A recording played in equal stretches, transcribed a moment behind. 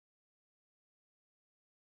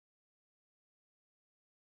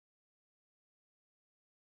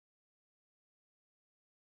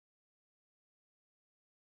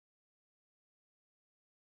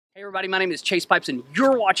Hey everybody, my name is Chase Pipes and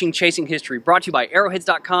you're watching Chasing History, brought to you by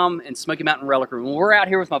Arrowheads.com and Smoky Mountain Relic Room. We're out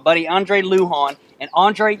here with my buddy Andrea Lujan, and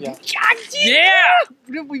Andre, we've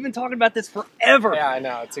been talking about this forever. Yeah, I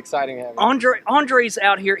know, it's exciting to have you. Andre's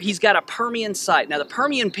out here. He's got a Permian site. Now the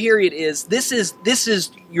Permian period is this is the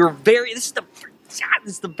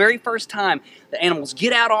very first time the animals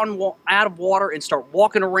get out of water and start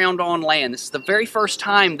walking around on land. This is the very first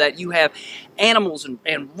time that you have animals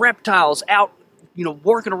and reptiles out,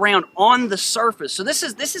 working around on the surface. So this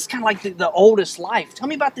is kind of like the oldest life. Tell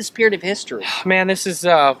me about this period of history. Man, this is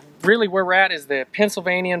really where we're at is the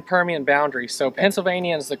Pennsylvanian Permian boundary. So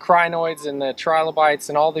Pennsylvania is the crinoids and the trilobites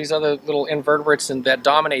and all these other little invertebrates that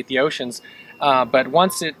dominate the oceans. But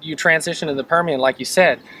once you transition to the Permian, like you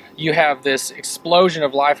said, you have this explosion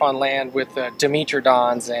of life on land with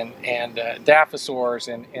dimetrodons and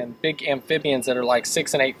daphosaurs and big amphibians that are like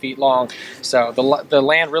 6 and 8 feet long. So the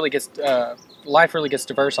land really gets life really gets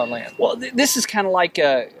diverse on land. Well, this is kind of like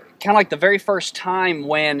the very first time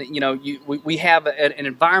when we have an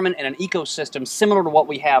environment and an ecosystem similar to what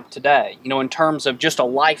we have today. In terms of just a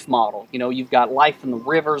life model. You've got life in the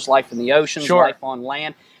rivers, life in the oceans, sure, life on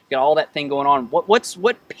land. Got all that thing going on.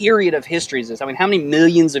 What period of history is this? I mean, how many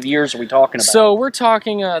millions of years are we talking about? So we're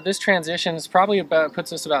talking this transition is probably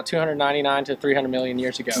puts us about 299 to 300 million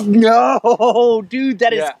years ago. No, dude,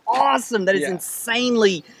 that is awesome. That is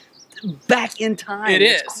insanely back in time. It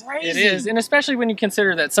is. Crazy. It is, and especially when you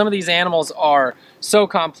consider that some of these animals are so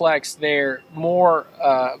complex, they're more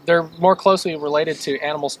closely related to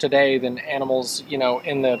animals today than animals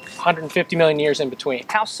in the 150 million years in between.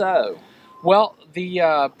 How so? Well, the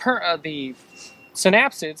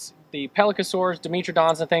synapsids, the pelycosaurs,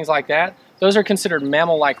 dimetrodons, and things like that, those are considered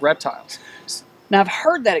mammal-like reptiles. Now, I've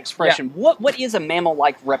heard that expression. Yeah. What is a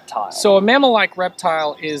mammal-like reptile? So a mammal-like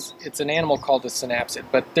reptile it's an animal called a synapsid,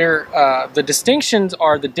 but the distinctions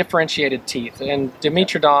are the differentiated teeth, and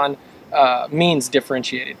dimetrodon means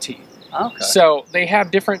differentiated teeth. Okay. So they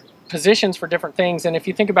have different positions for different things, and if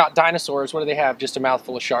you think about dinosaurs, what do they have? Just a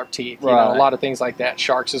mouthful of sharp teeth. Right. A lot of things like that.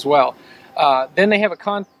 Sharks as well. Then they have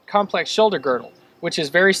a complex shoulder girdle, which is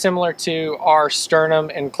very similar to our sternum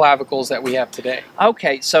and clavicles that we have today.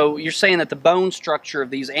 Okay, so you're saying that the bone structure of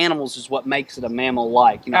these animals is what makes it a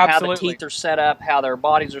mammal-like. How the teeth are set up, how their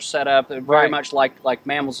bodies are set up, very much like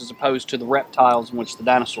mammals as opposed to the reptiles in which the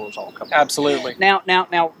dinosaurs all come from. Absolutely.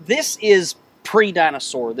 Now, this is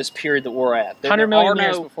pre-dinosaur, this period that we're at. 100 million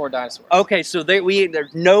years before dinosaurs. Okay, so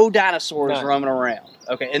there's no dinosaurs roaming around.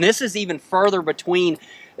 Okay, and this is even further between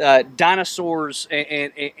dinosaurs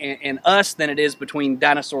and us than it is between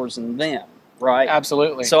dinosaurs and them, right?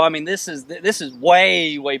 Absolutely. So I mean, this is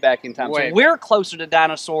way back in time. So we're closer to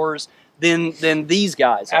dinosaurs than these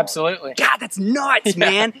guys are. Absolutely. God, that's nuts,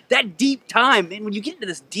 man. That deep time, man. When you get into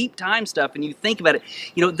this deep time stuff and you think about it,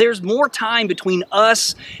 there's more time between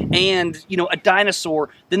us and a dinosaur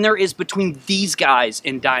than there is between these guys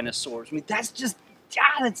and dinosaurs. I mean, that's just.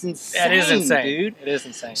 God, that's insane. That is insane, dude. It is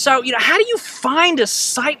insane. So, how do you find a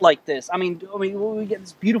site like this? I mean, we get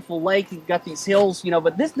this beautiful lake, you've got these hills,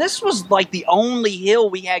 but this was like the only hill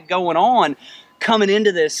we had going on coming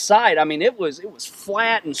into this site. I mean, it was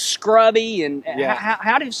flat and scrubby, and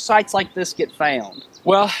how do sites like this get found?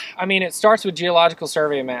 Well, I mean, it starts with geological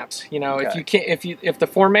survey maps. If the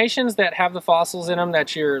formations that have the fossils in them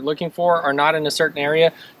that you're looking for are not in a certain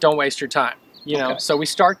area, don't waste your time. So we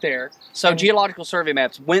start there. So geological survey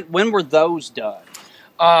maps, when were those done?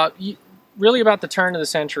 Really about the turn of the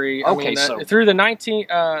century. Okay, through the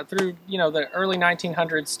the early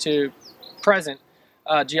 1900s to present,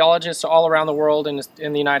 geologists all around the world and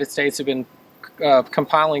in the United States have been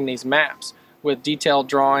compiling these maps with detailed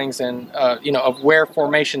drawings and of where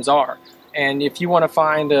formations are. And if you want to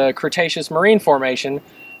find a Cretaceous marine formation,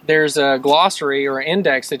 there's a glossary or an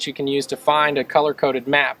index that you can use to find a color-coded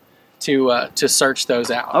map to search those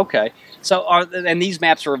out. Okay. So and these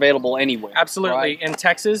maps are available anywhere? Absolutely. Right? In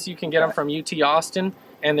Texas, you can get them from UT Austin,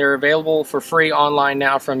 and they're available for free online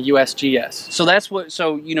now from USGS. So that's what.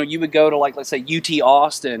 So you would go to let's say UT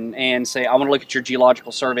Austin and say, I want to look at your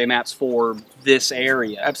geological survey maps for this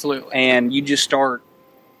area. Absolutely. And you just start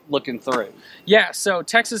looking through. Yeah. So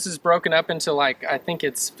Texas is broken up into I think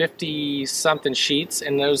it's 50-something sheets,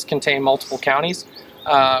 and those contain multiple counties.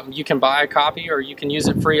 You can buy a copy or you can use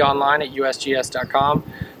it free online at usgs.com.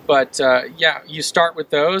 But you start with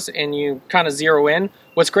those and you kind of zero in.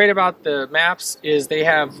 What's great about the maps is they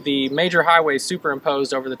have the major highways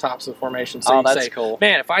superimposed over the tops of the formation. So that's cool.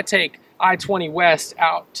 Man, if I take I-20 West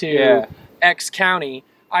out to X County,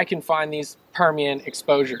 I can find these Permian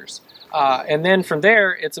exposures. And then from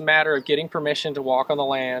there, it's a matter of getting permission to walk on the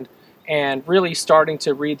land and really starting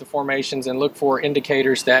to read the formations and look for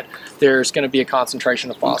indicators that there's going to be a concentration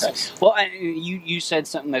of fossils. Okay. Well, you said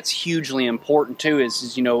something that's hugely important too,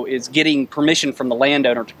 is getting permission from the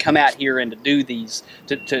landowner to come out here and to do these,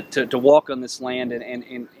 to walk on this land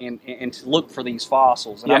and to look for these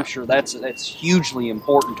fossils. And I'm sure that's hugely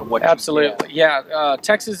important to what. Absolutely, yeah.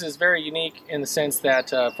 Texas is very unique in the sense that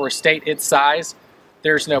for a state its size,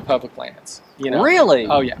 there's no public lands. Really?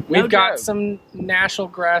 Oh yeah. We've got some national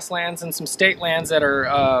grasslands and some state lands that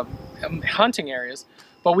are hunting areas,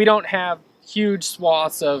 but we don't have huge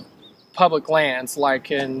swaths of public lands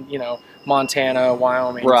like in Montana,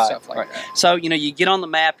 Wyoming, and stuff like that. So you get on the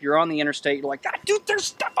map, you're on the interstate, you're like, God, dude, there's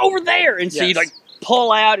stuff over there, and so you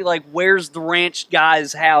pull out, you're like, where's the ranch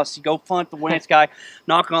guy's house? You go find the ranch guy,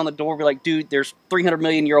 knock on the door, be like, dude, there's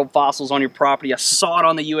 300-million-year-old fossils on your property. I saw it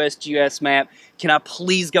on the USGS map. Can I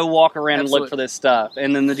please go walk around and look for this stuff?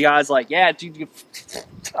 And then the guy's like, yeah, dude,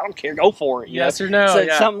 I don't care, go for it. Yes or no? So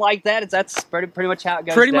something like that. That's pretty much how it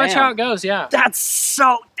goes. Pretty much how it goes, yeah. That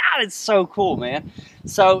is so cool, man.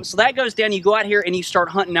 So that goes down. You go out here and you start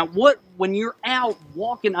hunting. Now, when you're out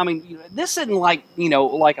walking? I mean, this isn't like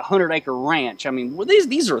like a 100-acre ranch. I mean,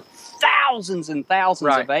 these are thousands and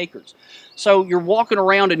thousands of acres. So you're walking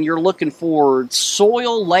around and you're looking for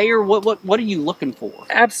soil layer. What are you looking for?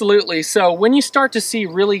 Absolutely. So when you start to see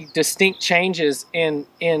really distinct changes in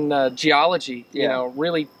geology,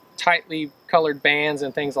 really tightly colored bands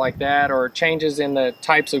and things like that, or changes in the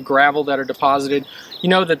types of gravel that are deposited, you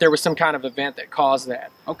know that there was some kind of event that caused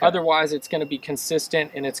that. Okay. Otherwise, it's going to be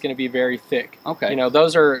consistent and it's going to be very thick. Okay.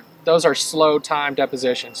 Those are slow time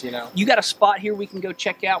depositions. You got a spot here we can go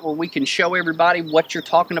check out where we can show everybody what you're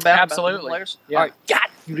talking about. Absolutely. About yeah. All right. God,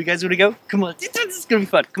 you guys want to go? Come on. This is going to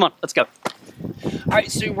be fun. Come on, let's go. All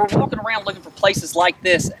right, so we're walking around looking for places like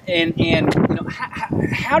this, and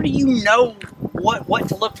how do you know what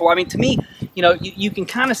to look for? I mean, to me, you can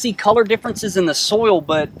kind of see color differences in the soil,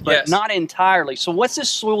 but not entirely. So what's this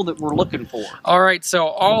soil that we're looking for? All right, so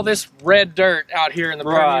all this red dirt out here in the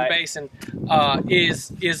Permian Basin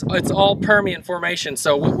it's all Permian formation.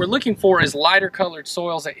 So what we're looking for is lighter colored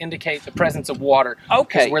soils that indicate the presence of water.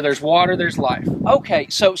 Okay. Where there's water, there's life. Okay,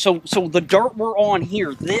 so the dirt we're on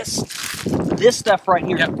here, this stuff right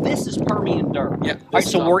here, this is Permian dirt. Yeah. All right,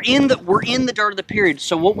 so we're in the dirt of the period.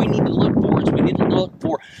 So what we need to look for is we need to look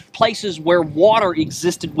for places where water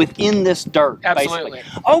existed within this dirt. Absolutely.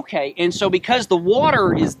 Basically. Okay, and so because the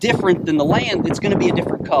water is different than the land, it's going to be a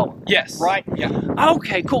different color. Yes. Right? Yeah.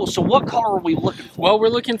 Okay, cool. So what color are we looking for? Well, we're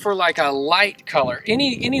looking for like a light color.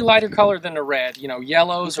 Any lighter color than the red,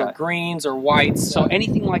 yellows or greens or whites. So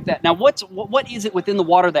anything like that. Now, what is it within the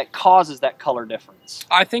water that causes that color difference?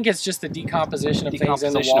 I think it's just the decomposition of things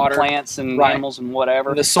in the water. Of plants and animals and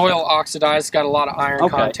whatever. The soil oxidized, got a lot of iron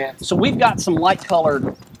content. So we've got some light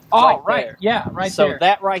colored. Right. Yeah, right there. So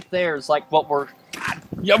that right there is like what we're.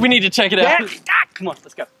 Yeah, we need to check it out. Come on,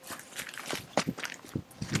 let's go.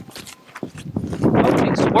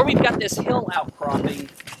 Okay, so where we've got this hill outcropping,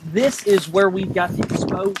 this is where we've got the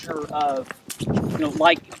exposure of,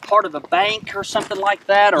 like part of a bank or something like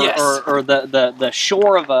that, or the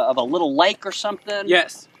shore of a little lake or something.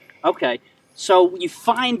 Yes. Okay. So you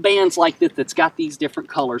find bands like this that's got these different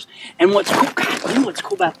colors. And what's cool, what's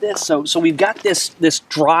cool about this? So we've got this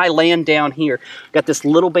dry land down here. Got this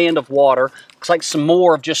little band of water. Looks like some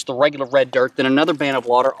more of just the regular red dirt. Then another band of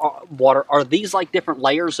water. Are these like different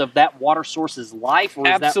layers of that water source's life? Or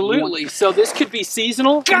is absolutely. So this could be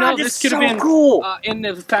seasonal. God, this could have been cool. And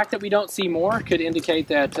the fact that we don't see more could indicate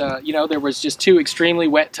that there was just two extremely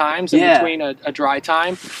wet times in between a dry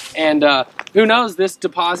time. And who knows? This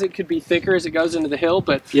deposit could be thicker as it goes into the hill.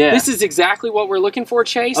 But this is exactly what we're looking for,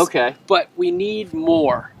 Chase. Okay. But we need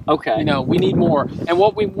more. Okay. We need more. And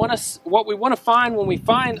what we want to find when we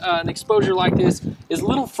find an exposure like this is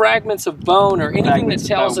little fragments of bone or anything that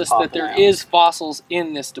tells us that there is fossils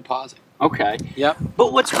in this deposit. Okay. Yep.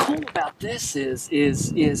 But what's cool about this is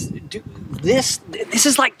this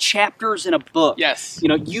is like chapters in a book. Yes.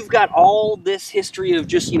 You've got all this history of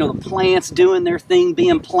just the plants doing their thing,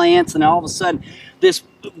 being plants, and all of a sudden this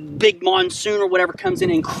big monsoon or whatever comes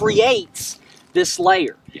in and creates this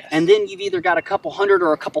layer. Yes. And then you've either got a couple hundred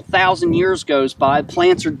or a couple thousand years goes by,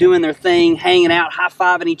 plants are doing their thing, hanging out,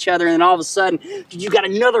 high-fiving each other, and then all of a sudden you got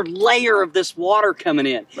another layer of this water coming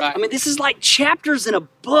in. Right. I mean, this is like chapters in a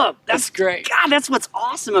book. That's great. God, that's what's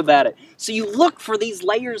awesome about it. So you look for these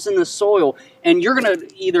layers in the soil, and you're going to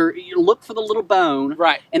you look for the little bone.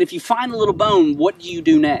 Right. And if you find the little bone, what do you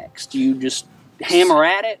do next? Do you just hammer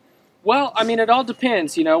at it? Well, I mean, it all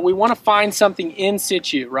depends. You know, we want to find something in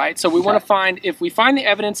situ, right? So we want to find, if we find the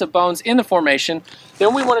evidence of bones in the formation,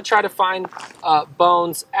 then we want to try to find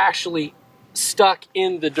bones actually stuck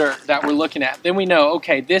in the dirt that we're looking at. Then we know,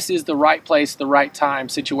 okay, this is the right place, the right time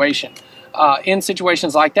situation. In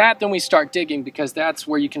situations like that, then we start digging, because that's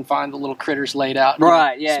where you can find the little critters laid out,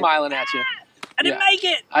 right? Yeah, smiling at you. I didn't make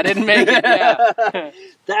it. I didn't make it. Yeah.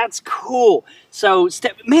 That's cool. So,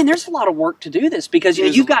 man, there's a lot of work to do this, because you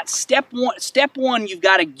know you've got step one, you've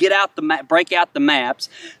got to get out the break out the maps.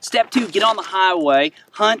 Step 2, get on the highway,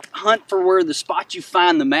 hunt for where the spots you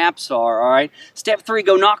find the maps are. All right. Step 3,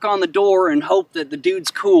 go knock on the door and hope that the dude's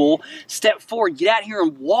cool. Step 4, get out here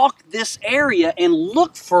and walk this area and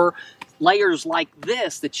look for layers like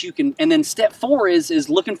this that you can. And then step 4 is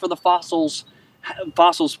looking for the fossils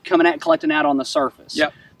coming out, collecting out on the surface.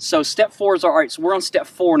 Yep. So step 4 is all right. So we're on step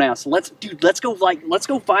 4 now. So let's go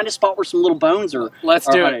find a spot where some little bones are. Let's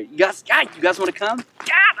do it. You guys want to come?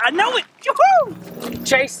 God, I know it. Yoo-hoo!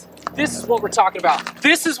 Chase, this is what we're talking about.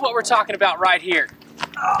 This is what we're talking about right here.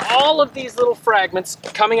 All of these little fragments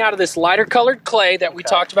coming out of this lighter colored clay that we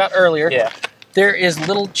talked about earlier. Yeah. There is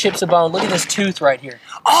little chips of bone. Look at this tooth right here.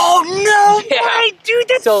 Oh, no way, dude,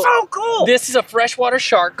 that's so cool. This is a freshwater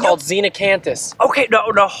shark called Xenacanthus. Okay, no,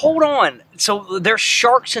 hold on. So there's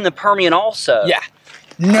sharks in the Permian also? Yeah.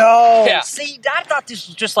 No. Yeah. See, I thought this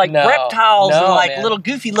was just like reptiles and like little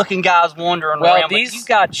goofy looking guys wandering around. But you've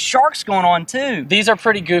got sharks going on too. These are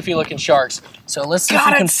pretty goofy looking sharks. So let's see if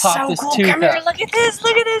we can pop this tooth Come here, look at this,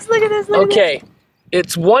 look at this, look at this, look at this. Okay,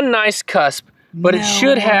 it's one nice cusp, but it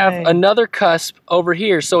should have another cusp over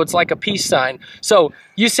here, so it's like a peace sign. So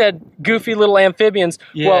you said goofy little amphibians.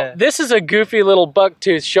 Yeah. Well, this is a goofy little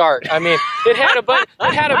buck-toothed shark. I mean, it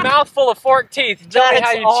had a mouthful of forked teeth. Tell me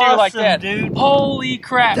how you chew like that, dude. Holy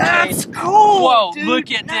crap, that's cool. Whoa, dude,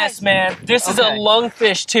 look at this, man. This is a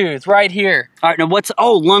lungfish tooth right here. All right, now what's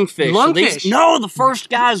lungfish? Lungfish. So the first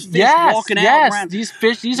guy's fish walking out around. These are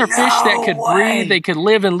fish that could breathe. They could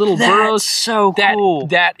live in little burrows. So cool.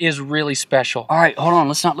 That is really special. All right, hold on.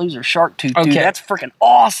 Let's not lose our shark tooth, dude. That's freaking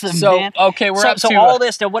awesome, man. Okay, we're up to all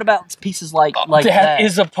this. Now, what about pieces like that? That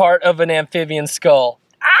is a part of an amphibian skull.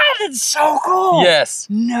 That's so cool. Yes.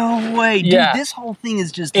 No way, dude. Yeah. This whole thing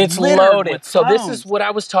is just loaded. So this is what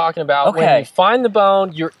I was talking about. Okay. When you find the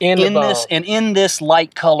bone, you're in the bone. In this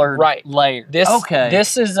light colored layer.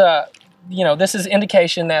 This is this is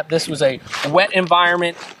indication that this was a wet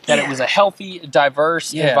environment, that it was a healthy,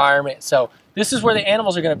 diverse environment. So this is where the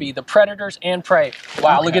animals are going to be, the predators and prey.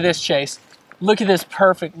 Wow, look at this, Chase. Look at this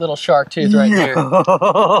perfect little shark tooth right here.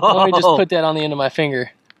 Let me just put that on the end of my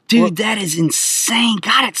finger. Dude, that is insane.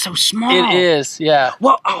 God, it's so small. It is, yeah.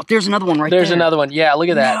 Well, there's another one right there. There's another one. Yeah, look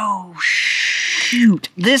at that. No, shoot.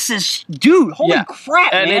 This is, dude, holy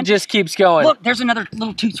crap, man. And it just keeps going. Look, there's another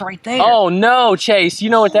little tooth right there. Oh, no, Chase. You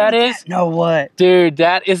know what that is? No, what? Dude,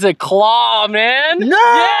 that is a claw, man. No!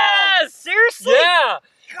 Yes! Seriously? Yeah.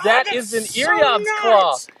 God, that is an Eriop's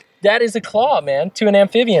claw. That is a claw, man, to an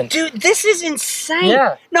amphibian. Dude, this is insane.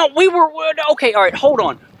 Yeah. No, okay, all right, hold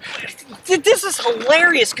on. This is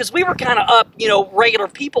hilarious, because we were kind of up, regular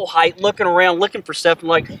people height, looking around, looking for stuff. I'm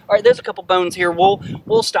like, all right, there's a couple bones here. We'll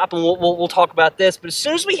stop and we'll talk about this. But as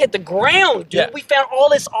soon as we hit the ground, dude, we found all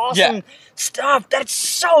this awesome stuff. That's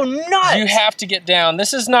so nuts. You have to get down.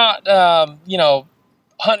 This is not,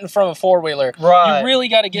 hunting from a four-wheeler. Right. You really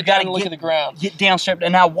got to get down and look at the ground. Get down, strip.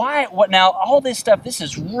 And now, now all this stuff, this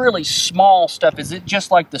is really small stuff. Is it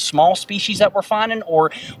just like the small species that we're finding,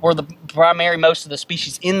 or most of the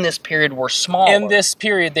species in this period were small? In this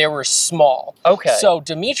period, they were small. Okay. So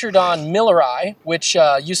Dimetrodon milleri, which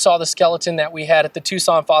you saw the skeleton that we had at the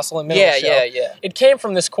Tucson Fossil and Mineral Show. Yeah. It came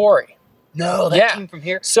from this quarry. No, that came from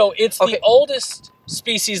here? So it's the oldest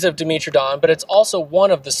species of Dimetrodon, but it's also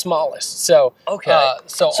one of the smallest. So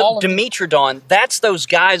so Dimetrodon, that's those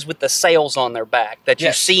guys with the sails on their back that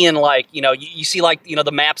you see in you see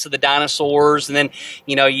the maps of the dinosaurs, and then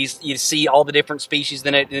you see all the different species.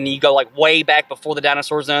 Then you go like way back before the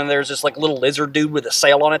dinosaurs, and then there's this like little lizard dude with a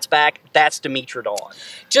sail on its back. That's Dimetrodon.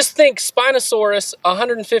 Just think Spinosaurus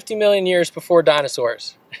 150 million years before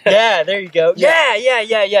dinosaurs. Yeah, there you go. Yeah.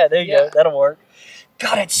 There you go. That'll work.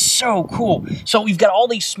 God, it's so cool. So we've got all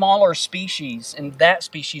these smaller species, and that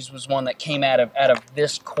species was one that came out of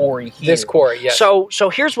this quarry here. This quarry, yes. So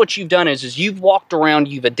here's what you've done is you've walked around,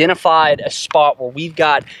 you've identified a spot where we've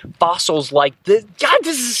got fossils like this. God,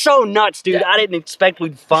 this is so nuts, dude. I didn't expect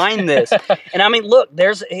we'd find this. And I mean, look,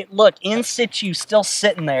 in situ still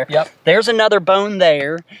sitting there. Yep. There's another bone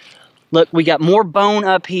there. Look, we got more bone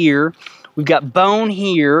up here. We've got bone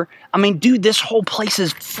here. I mean, dude, this whole place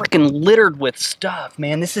is freaking littered with stuff,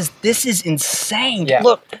 man. This is insane. Yeah.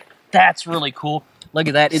 Look, That's really cool. Look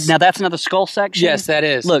at that. Now that's another skull section? Yes, that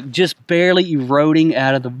is. Look, just barely eroding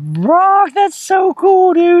out of the rock. That's so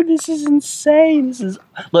cool, dude. This is insane. This is,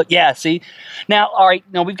 look, yeah, see? Now, all right,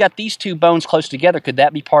 now we've got these two bones close together. Could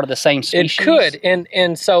that be part of the same species? It could,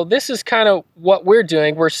 and so this is kind of what we're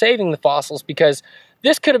doing. We're saving the fossils because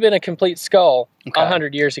this could have been a complete skull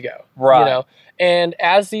 100 years ago. Right. You know? And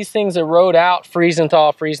as these things erode out, freeze and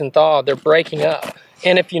thaw, they're breaking up.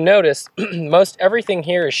 And if you notice, most everything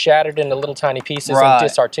here is shattered into little tiny pieces and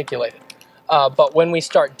disarticulated. But when we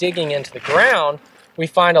start digging into the ground, we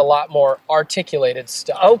find a lot more articulated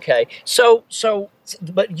stuff. Okay, so,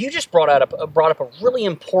 but you just brought up a really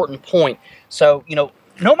important point. So, you know,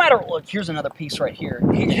 no matter, look, here's another piece right here.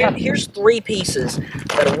 Here's 3 pieces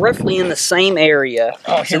that are roughly in the same area.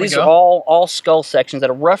 Oh, so these are all skull sections that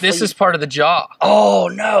are roughly. This is part of the jaw. Oh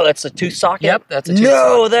no, that's a tooth socket. Yep, that's a tooth socket.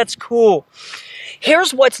 No, that's cool.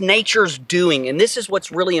 Here's what nature's doing, and this is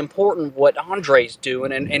what's really important, what Andre's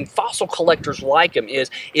doing, and fossil collectors like him,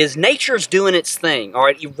 is nature's doing its thing, all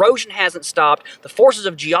right? Erosion hasn't stopped. The forces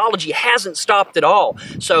of geology hasn't stopped at all.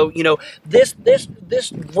 So, you know, this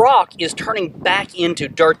rock is turning back into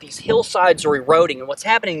dirt. These hillsides are eroding, and what's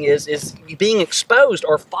happening is being exposed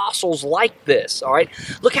are fossils like this, all right?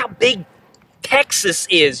 Look how big Texas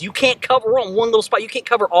is. You can't cover on one little spot. You can't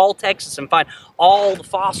cover all Texas and find all the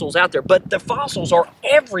fossils out there, but the fossils are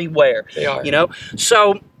everywhere. They are. You know,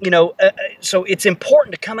 so you know, so it's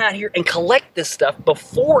important to come out here and collect this stuff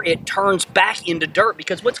before it turns back into dirt.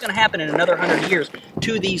 Because what's going to happen in another 100 years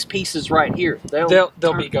to these pieces right here? They'll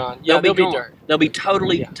be gone. Yeah, they'll be dirt. They'll be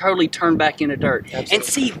totally turned back into dirt. Absolutely. And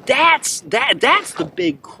see, that's the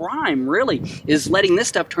big crime, really, is letting this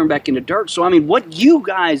stuff turn back into dirt. So I mean, what you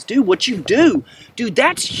guys do, what you do, dude,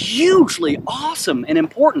 that's hugely awesome and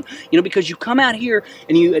important. You know, because you come out here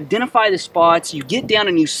and you identify the spots, you get down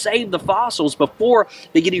and you save the fossils before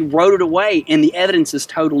they get eroded away and the evidence is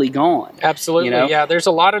totally gone. Absolutely, you know? Yeah. There's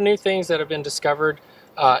a lot of new things that have been discovered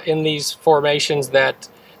in these formations that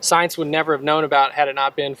science would never have known about had it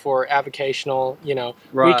not been for avocational, you know,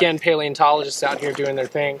 weekend paleontologists out here doing their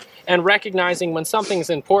thing and recognizing when something's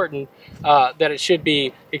important that it should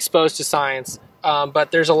be exposed to science.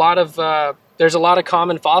 But there's a lot of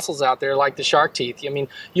common fossils out there, like the shark teeth. I mean,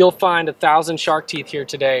 you'll find 1,000 shark teeth here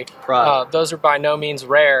today. Right. Those are by no means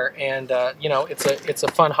rare, and you know, it's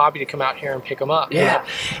a fun hobby to come out here and pick them up. Yeah,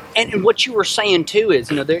 and what you were saying too is,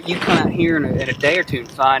 you know, you come out here in a day or two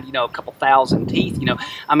and find, you know, a couple thousand teeth. You know,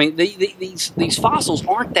 I mean, these fossils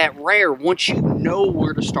aren't that rare once you know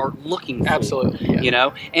where to start looking for. Absolutely. Yeah. You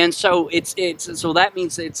know, and so so that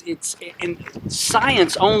means and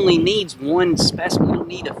science only needs one specimen. You don't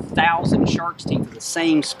need 1,000 shark teeth of the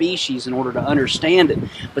same species in order to understand it.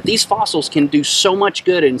 But these fossils can do so much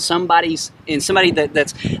good in somebody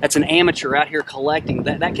that's an amateur out here collecting.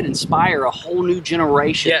 That can inspire a whole new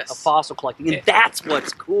generation of fossil collecting, and that's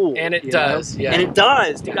what's cool. And it does, yeah. And it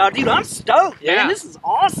does, dude. Dude, I'm stoked, man. This is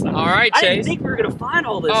awesome. All right, Chase. I didn't think we were gonna find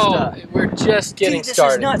all this stuff. We're just getting This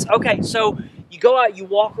started. is nuts. Okay, so you go out, you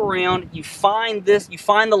walk around, you find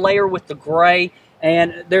the layer with the gray.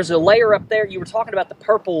 And there's a layer up there. You were talking about the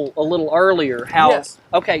purple a little earlier. Yes.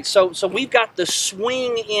 Okay, so we've got the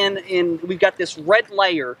swing in we've got this red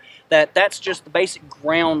layer that's just the basic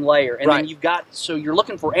ground layer. And then you've got, so you're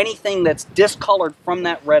looking for anything that's discolored from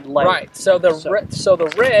that red layer. Right. So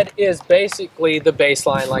the red is basically the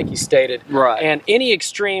baseline, like you stated. Right. And any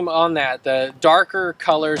extreme on that, the darker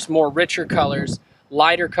colors, more richer colors,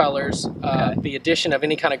 lighter colors, the addition of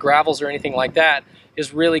any kind of gravels or anything like that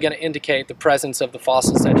is really going to indicate the presence of the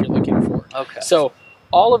fossils that you're looking for. Okay. So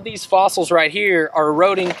all of these fossils right here are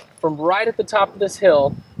eroding from right at the top of this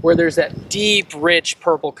hill where there's that deep, rich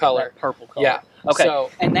purple color. That purple color. Yeah. Okay, So,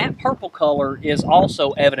 and that purple color is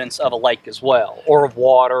also evidence of a lake as well, or of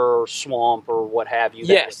water, or swamp, or what have you.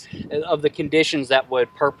 Yes. Of the conditions that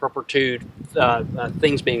would perpetuate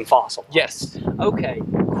things being fossil. yes. Okay,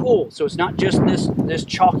 cool. So it's not just this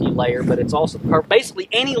chalky layer, but it's also basically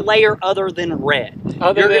any layer other than red.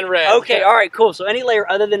 Other than red. Okay, all right, cool. So any layer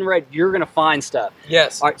other than red, you're going to find stuff.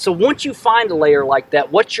 Yes. All right, so once you find a layer like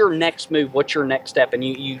that, what's your next move? What's your next step? And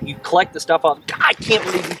you collect the stuff off. God, I can't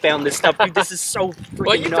believe you found this stuff, dude. This is so freaking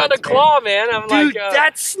Well, you nuts, found a claw, man. I'm dude, like,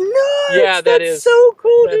 that's nuts. Yeah, that's so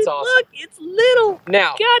cool, that's dude. awesome. Look, it's little.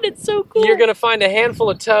 Now, God, it's so cool. you're going to find a handful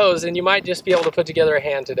of toes, and you might just be able to put together a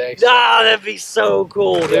hand today. Ah, that'd be so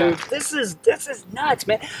cool, dude. Yeah. This is nuts,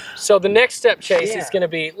 man. So the next step, Chase, is going to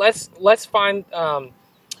be let's find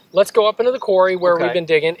let's go up into the quarry where we've been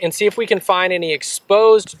digging and see if we can find any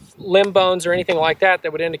exposed limb bones or anything like that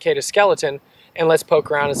would indicate a skeleton. And let's poke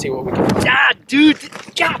around and see what we can find. Ah, dude.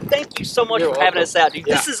 God, thank you so much for having us out, dude.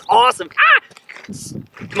 Yeah. This is awesome. Ah!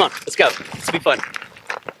 Come on, let's go. This will be fun.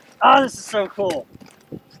 Oh, this is so cool.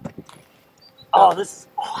 Oh, this is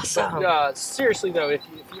awesome. Seriously though, if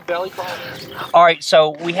you belly crawl there. All right,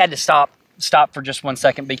 so we had to stop for just 1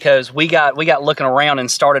 second because we got looking around and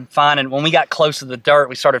started finding, when we got close to the dirt,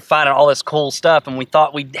 we started finding all this cool stuff, and we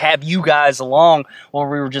thought we'd have you guys along while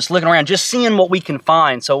we were just looking around, just seeing what we can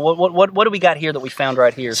find. So what do we got here that we found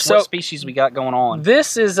right here? So what species we got going on?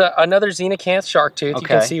 This is another xenocant shark tooth. Okay. You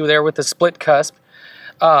can see there with the split cusp.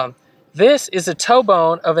 This is a toe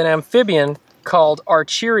bone of an amphibian called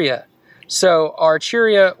Archeria. So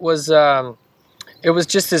Archeria was, it was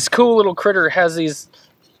just this cool little critter. It has these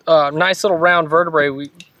nice little round vertebrae.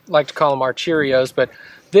 We like to call them Archerios, but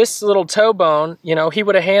this little toe bone, you know, he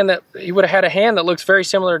would have had a hand that looks very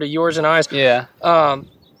similar to yours and I's. Yeah.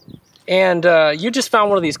 And you just found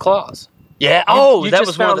one of these claws. Yeah. You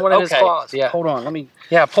just found one of his claws. Yeah. Hold on. Let me.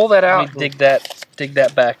 Yeah. Pull that out. Let me dig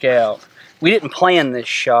that back out. We didn't plan this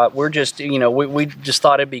shot. We're just, you know, we just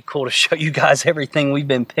thought it'd be cool to show you guys everything we've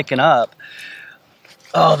been picking up.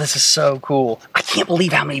 Oh, this is so cool. I can't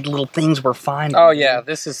believe how many little things we're finding. Oh yeah,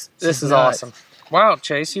 this is awesome. Wow,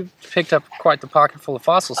 Chase, you picked up quite the pocket full of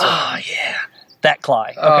fossils. Oh yeah. That claw.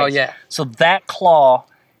 Okay. Oh yeah. So that claw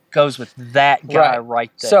goes with that guy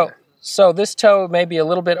right there. So this toe may be a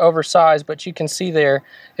little bit oversized, but you can see there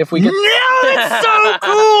if we get. No, it's so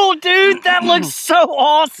cool, dude. That looks so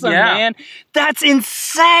awesome, man. That's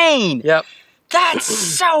insane. Yep. That's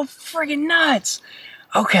so friggin' nuts.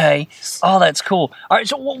 Okay. Oh, that's cool. All right.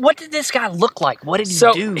 So, what did this guy look like? What did he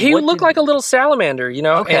do? He looked like a little salamander, you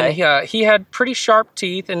know. Okay. And he had pretty sharp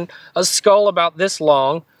teeth and a skull about this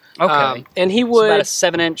long. Okay. And he would about a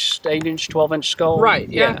 7-inch, 8-inch, 12-inch skull. Right.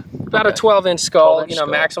 Yeah. About a 12-inch skull. 12-inch skull.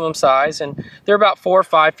 Maximum size, and they're about 4 or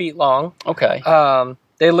 5 feet long. Okay.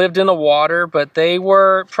 They lived in the water, but they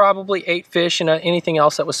were probably ate fish and anything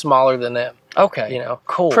else that was smaller than them. Okay. You know,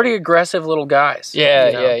 cool. Pretty aggressive little guys. Yeah,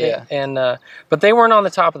 you know? yeah. And but they weren't on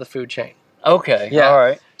the top of the food chain. Okay. Yeah. All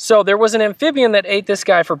right. So there was an amphibian that ate this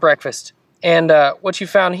guy for breakfast. And what you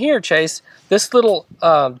found here, Chase, this little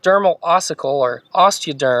dermal ossicle or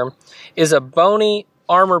osteoderm is a bony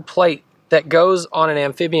armor plate that goes on an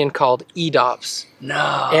amphibian called Edops.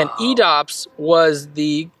 No. And Edops was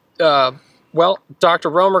the, well, Dr.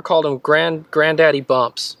 Romer called him Granddaddy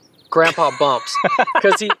Bumps. Grandpa Bumps,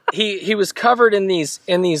 because he was covered in these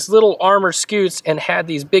little armor scutes and had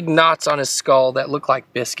these big knots on his skull that looked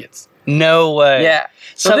like biscuits. No way. Yeah.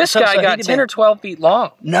 So this guy got 10 or 12 feet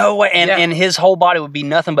long. No way. And his whole body would be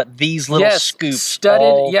nothing but these little scoops. Studded,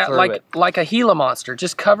 all through like a Gila monster,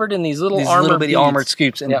 just covered in these little bitty armored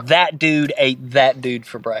scoops. And that dude ate that dude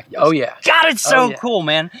for breakfast. Oh yeah. God, it's so cool,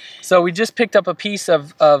 man. So we just picked up a piece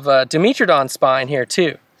of Dimetrodon spine here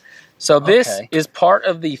too. So this is part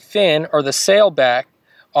of the fin or the sailback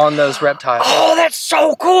on those reptiles. Oh, that's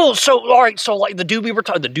so cool. So, all right, so like the dude we were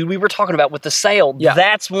talking about with the sail,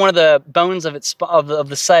 that's one of the bones of its of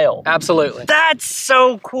the sail. Absolutely. That's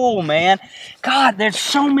so cool, man. God, there's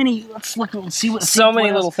so many. Let's see what. So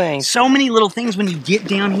many little things. So many little things when you get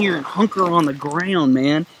down here and hunker on the ground,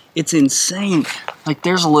 man. It's insane. Like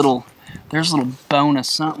there's a little bone of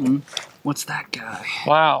something. What's that guy?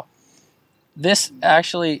 Wow. This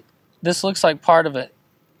looks like part of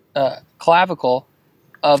a clavicle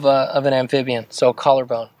of an amphibian, so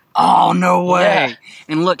collarbone. Oh, no way. Yeah.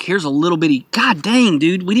 And look, here's a little bitty, god dang,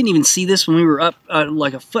 dude. We didn't even see this when we were up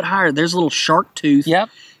like a foot higher. There's a little shark tooth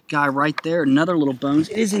guy right there. Another little bones.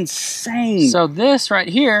 It is insane. So this right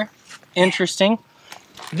here, interesting.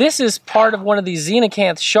 This is part of one of these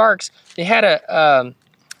xenocanth sharks. They had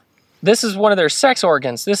this is one of their sex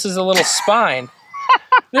organs. This is a little spine.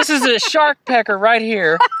 This is a shark pecker right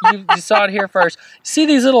here. You saw it here first. See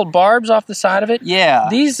these little barbs off the side of it? Yeah.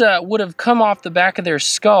 These would have come off the back of their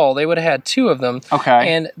skull. They would have had 2 of them.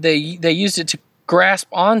 Okay. And they used it to grasp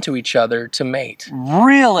onto each other to mate.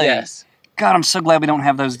 Really? Yes. God, I'm so glad we don't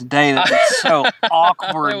have those today. That's so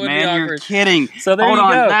awkward, man. You're kidding. So there Hold you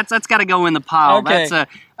on. go. That's got to go in the pile. Okay. That's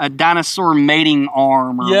a dinosaur mating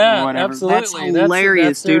arm or whatever. Absolutely. That's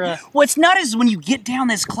hilarious, that's dude. What's nuts is when you get down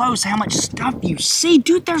this close, how much stuff you see.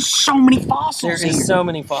 Dude, there's so many fossils There is so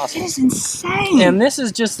many fossils. It is insane. And this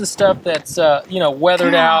is just the stuff that's,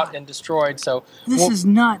 weathered out and destroyed. So this is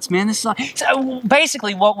nuts, man. This is so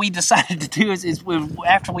basically what we decided to do is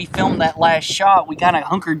after we filmed that last shot, we kind of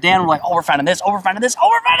hunkered down. We're like, oh, we're finding this, oh, we're finding this, oh,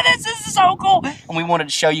 we're finding this. This is so cool. And we wanted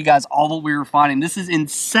to show you guys all what we were finding. This is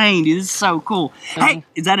insane, dude. This is so cool. Hey,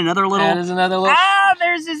 is that another little? That is another little. Ah,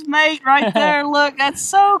 there's his mate right there. Look, that's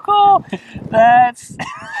so cool. That's.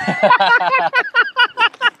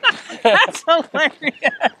 That's hilarious.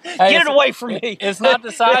 Hey, Get it away from me. It's not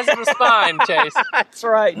the size of the spine, Chase. That's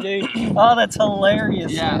right, dude. Oh, that's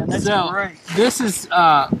hilarious. Yeah, man. That's so great. this is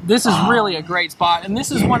really a great spot, and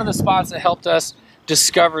this is one of the spots that helped us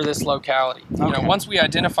discover this locality. You know, once we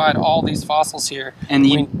identified all these fossils here, and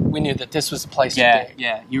we knew that this was the place to dig.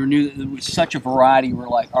 Yeah, you knew that there was such a variety. We're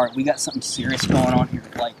like, all right, we got something serious going on here.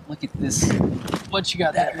 Like, look at this. What you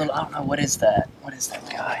got That there? little, I don't know, what is that? What is that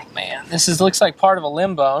guy? Man, this looks like part of a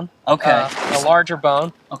limb bone. Okay. A larger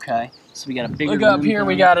bone. Okay. So we got a bigger Look up here,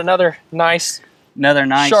 we got another nice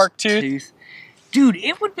shark tooth. Dude,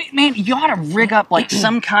 it would be, man, you ought to rig up like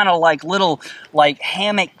some kind of like little like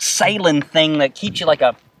hammock sailing thing that keeps you like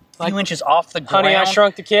a few inches off the ground. Honey, I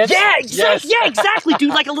Shrunk the Kids? Yeah, exactly. Yes. Yeah, exactly, dude.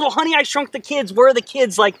 Like a little Honey, I Shrunk the Kids, where the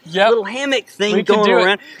kids like little hammock thing going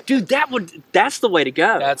around. Dude, that's the way to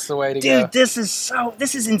go. That's the way to go. Dude, this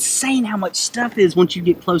is insane how much stuff is once you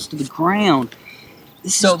get close to the ground.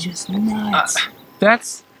 This is just nuts.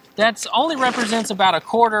 That's only represents about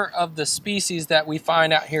 1/4 of the species that we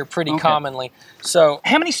find out here pretty commonly. So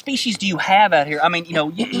how many species do you have out here? I mean, you know,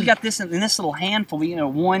 you got this in this little handful, you know,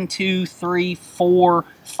 1, 2, 3, 4,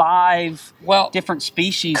 5 different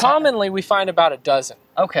species. Commonly we find about a dozen.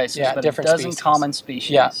 Okay, so yeah, about different a dozen species. common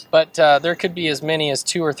species. Yeah, but there could be as many as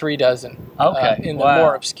 2 or 3 dozen. In the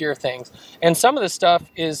more obscure things. And some of the stuff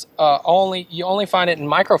is you only find it in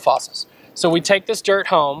microfossils. So we take this dirt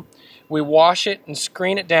home, we wash it and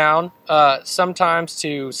screen it down, sometimes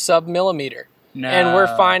to sub-millimeter. No. And we're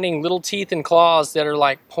finding little teeth and claws that are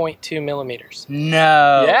like 0.2 millimeters.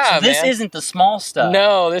 No. Yeah, so this isn't the small stuff.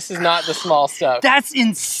 No, this is not the small stuff. That's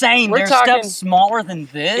insane. We're There's talking, stuff smaller than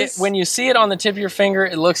this? When you see it on the tip of your finger,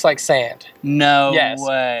 it looks like sand. No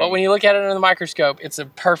way. But when you look at it under the microscope, it's a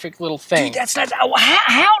perfect little thing. Dude, that's not,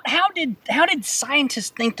 how did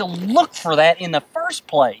scientists think to look for that in the first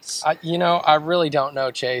place? You know, I really don't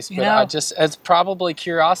know, Chase, but it's probably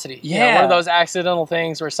curiosity. Yeah. You know, one of those accidental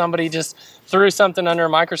things where somebody just threw something under a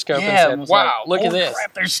microscope and said, wow, look at this.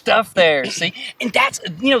 Crap, there's stuff there. See? And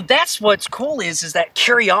that's what's cool is that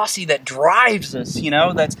curiosity that drives us,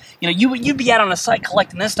 that's, you'd be out on a site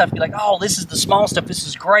collecting this stuff, be like, oh, this is the small stuff, this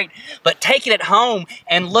is great. But taking it home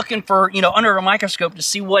and looking for, under a microscope to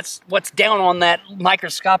see what's down on that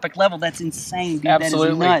microscopic level, that's insane, dude.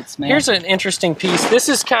 Absolutely. That is nuts, man. Here's an interesting piece. This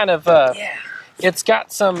is kind of, it's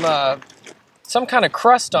got some kind of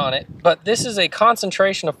crust on it, but this is a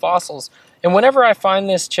concentration of fossils. And whenever I find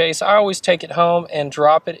this, Chase, I always take it home and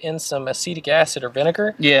drop it in some acetic acid or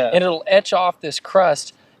vinegar. Yeah. And it'll etch off this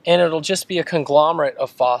crust, and it'll just be a conglomerate of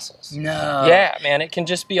fossils. No. Yeah, man, it can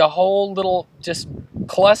just be a whole little just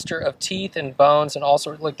cluster of teeth and bones and all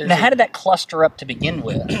sorts. Like, now, how did that cluster up to begin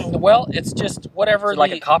with? Well, it's just whatever.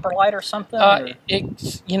 Like a coprolite or something?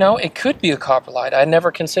 It could be a coprolite. I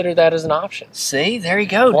never considered that as an option. See, there you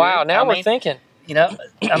go. Wow, dude. now we're thinking.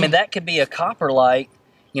 That could be a coprolite.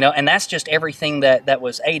 And that's just everything that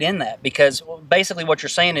was ate in that, because basically what you're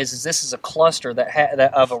saying is this is a cluster that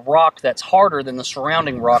of a rock that's harder than the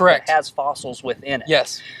surrounding rock. Correct. That has fossils within it.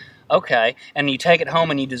 Yes. Okay, and you take it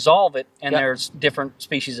home and you dissolve it, and there's different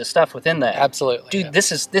species of stuff within that. Absolutely. Dude,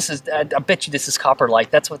 this is. I bet you this is coprolite.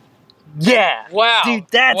 That's what. Yeah. Wow. Dude,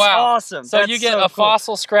 that's awesome. So you get a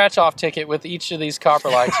fossil scratch-off ticket with each of these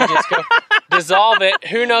coprolites. You just go dissolve it.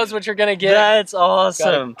 Who knows what you're going to get? That's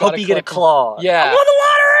awesome. Hope you get a claw. Yeah. I won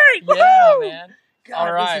the lottery! Yeah, Woo-hoo! man. God,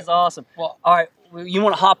 all right. This is awesome. Well, all right. You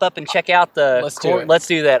want to hop up and check out the... Let's do it. Let's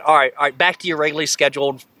do that. All right. Back to your regularly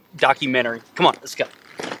scheduled documentary. Come on, let's go.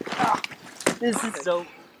 This is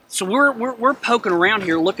so we're poking around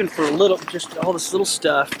here looking for just all this little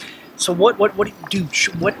stuff. So what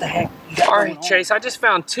the heck? All right, Chase, I just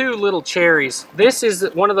found 2 little cherries. This is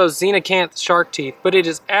one of those xenocanth shark teeth, but it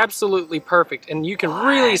is absolutely perfect, and you can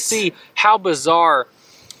really see how bizarre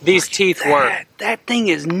these teeth were. That thing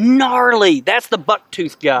is gnarly. That's the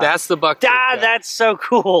bucktooth guy. That's the bucktooth guy. That's so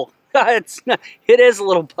cool. It is a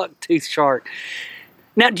little bucktooth shark.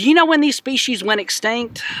 Now, do you know when these species went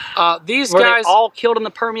extinct? These Were guys they all killed in the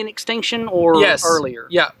Permian extinction, or earlier?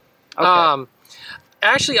 Yeah. Okay.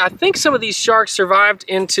 Actually, I think some of these sharks survived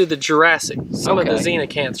into the Jurassic. Some of the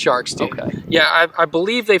xenocanth sharks did. Okay. Yeah, I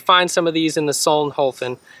believe they find some of these in the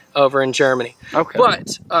Solnhofen over in Germany. Okay.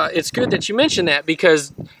 But it's good that you mentioned that,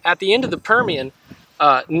 because at the end of the Permian,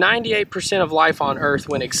 98% of life on Earth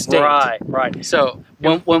went extinct. Right. So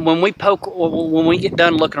when we get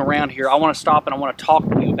done looking around here, I want to stop and I want to talk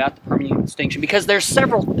to you about the Permian extinction, because there's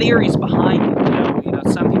several theories behind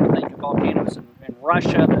it. Some people think of volcanoes in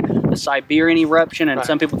Russia, the Siberian eruption, and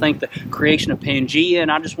some people think the creation of Pangea,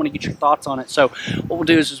 and I just want to get your thoughts on it. So what we'll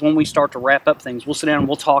do is when we start to wrap up things, we'll sit down and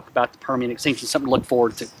we'll talk about the Permian extinction, something to look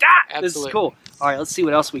forward to. Absolutely. This is cool. All right, let's see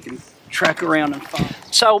what else we can track around and find.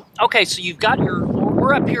 So, okay, so you've got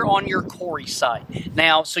we're up here on your quarry site.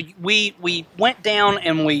 Now, so we went down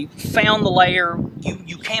and we found the layer.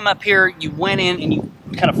 You came up here, you went in and you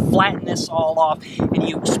kind of flattened this all off and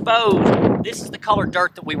you exposed, this is the colored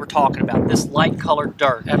dirt that we were talking about, this light colored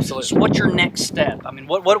dirt. Absolutely. So what's your next step? I mean,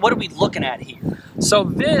 what are we looking at here? So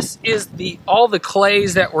this is all the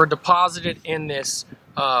clays that were deposited in this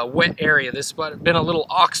wet area. This would have been a little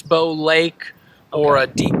oxbow lake or a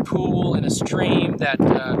deep pool in a stream that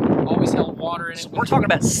always held water in it. So we're talking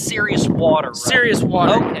about serious water, right? Serious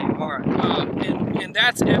water. Okay, all right. And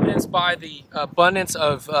that's evidenced by the abundance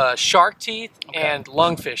of shark teeth and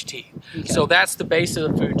lungfish teeth. Okay. So that's the base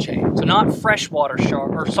of the food chain. So not freshwater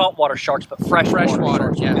shark or saltwater sharks, but freshwater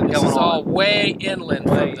Freshwater, yeah. This is all on. way inland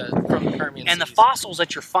from the Permian And the seas. fossils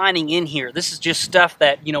that you're finding in here, this is just stuff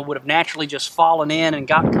that, you know, would have naturally just fallen in and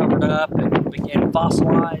got covered up and became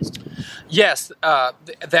fossilized. Yes,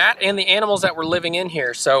 that and the animals that were living in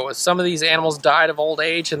here. So some of these animals died of old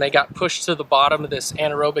age and they got pushed to the bottom of this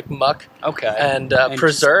anaerobic muck. Okay. And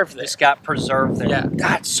preserved there. This got preserved there. Yeah.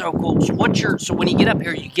 That's so cool. So when you get up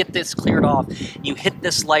here, you get this cleared off, you hit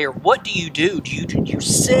this layer. What do you do? Do you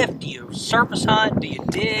sift? Do you surface hunt? Do you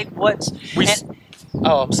dig?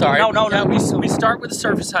 Oh, I'm sorry. No. We start with the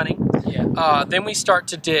surface hunting. Yeah. Then we start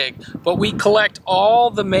to dig, but we collect all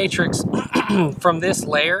the matrix from this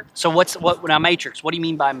layer. So what now matrix? What do you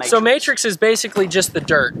mean by matrix? So matrix is basically just the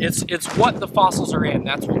dirt. It's what the fossils are in.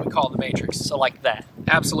 That's what we call the matrix. So like that.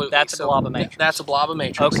 Absolutely. That's a blob of matrix. That's a blob of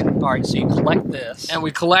matrix. Okay. All right. So you collect this, And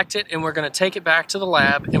we collect it, and we're going to take it back to the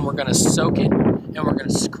lab, and we're going to soak it, and we're going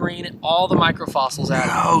to screen it, all the microfossils out of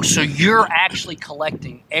it. Oh, so you're actually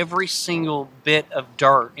collecting every single bit of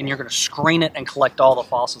dirt, and you're going to screen it and collect all the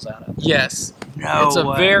fossils out of it. Yes. No It's a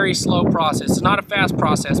way. very slow process. It's not a fast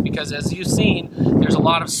process because, as you've seen, there's a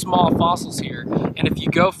lot of small fossils here. And if you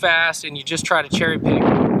go fast and you just try to cherry pick,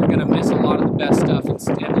 you're going to miss a lot of the best stuff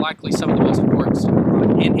and likely some of the most important stuff.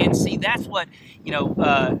 And see, that's what, you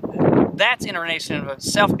know, that's interesting in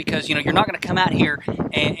itself because, you know, you're not going to come out here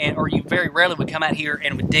or you very rarely would come out here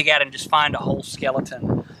and would dig out and just find a whole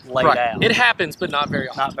skeleton laid out. It happens, but not very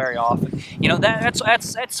often. Not very often. You know,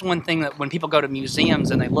 that's one thing that when people go to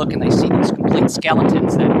museums and they look and they see these complete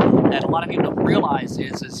skeletons that a lot of people don't realize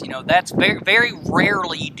is you know, that's very, very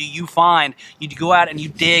rarely do you find, you go out and you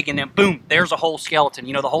dig and then boom, there's a whole skeleton.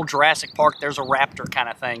 You know, the whole Jurassic Park, there's a raptor kind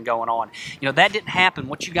of thing going on. You know, that didn't happen.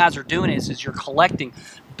 What you guys are doing is you're collecting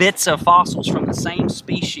bits of fossils from the same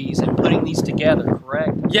species and putting these together,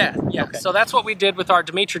 correct? Yeah. Okay. So that's what we did with our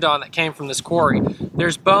Dimetrodon that came from this quarry.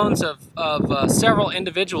 There's bones of several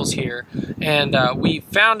individuals here, and we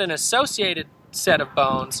found an associated set of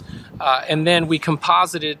bones, and then we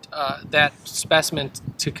composited that specimen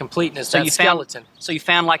to completeness, So that you skeleton. So you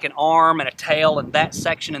found like an arm and a tail and that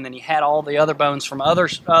section, and then you had all the other bones from other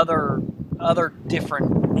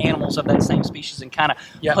different animals of that same species, and kind of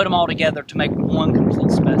put them all together to make one complete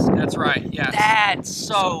specimen. That's right, yeah. That's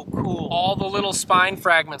so cool. All the little spine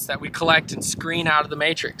fragments that we collect and screen out of the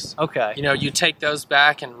matrix. Okay. You know, you take those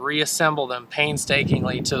back and reassemble them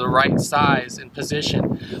painstakingly to the right size and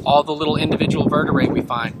position. All the little individual vertebrae we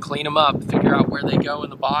find, clean them up, figure out where they go in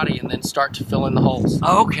the body, and then start to fill in the holes.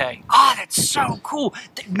 Okay. Ah, that's so cool.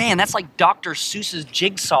 Man, that's like Dr. Seuss's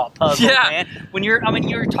jigsaw puzzle, man. When you're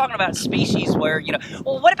talking about species where, you know,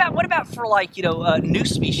 well, what about for like, you know, new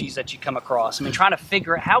species that you come across? I mean, trying to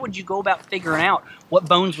figure out, how would you go about figuring out what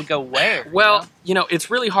bones would go where? Well, you know, it's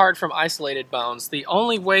really hard from isolated bones. The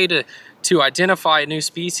only way to identify a new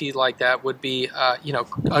species like that would be, you know,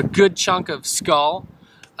 a good chunk of skull.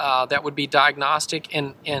 That would be diagnostic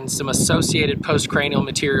and some associated postcranial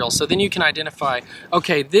material. So then you can identify,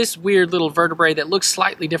 okay, this weird little vertebrae that looks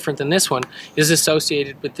slightly different than this one is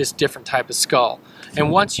associated with this different type of skull. And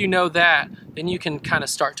once you know that, then you can kind of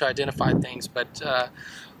start to identify things. But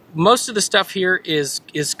most of the stuff here is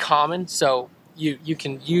common, so you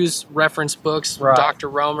can use reference books, right. Dr.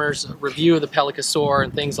 Romer's review of the pelycosaur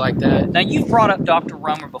and things like that. Now, you've brought up Dr.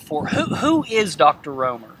 Romer before. Who is Dr.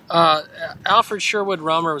 Romer? Alfred Sherwood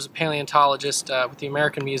Romer was a paleontologist with the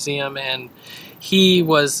American Museum, and he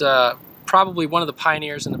was probably one of the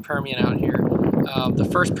pioneers in the Permian out here. The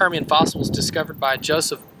first Permian fossil was discovered by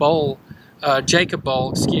Jacob Boll, in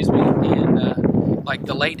like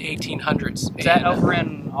the late 1800s. Is that over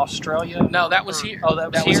in Australia? No, that was here. Oh,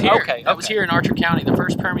 that was here? Okay. That was here in Archer County. The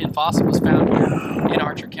first Permian fossil was found here in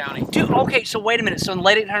Archer County. Dude, okay, so wait a minute. So in the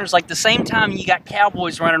late 1800s, like the same time you got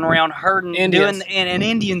cowboys running around herding, Indians. and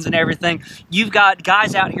Indians and everything, you've got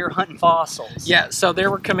guys out here hunting fossils. Yeah, so there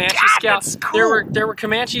were Comanche scalps. Cool. There were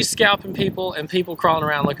Comanches scalping people and people crawling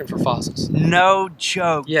around looking for fossils. No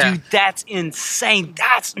joke. Yeah. Dude, that's insane.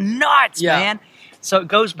 That's nuts, man. So it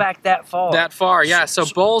goes back that far. That far, yeah. So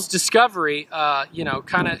Bull's discovery, you know,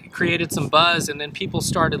 kind of created some buzz, and then people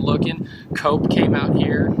started looking. Cope came out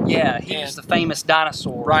here. Yeah, he's the famous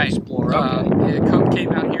dinosaur explorer. Yeah, Cope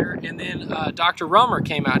came out here, and then Dr. Romer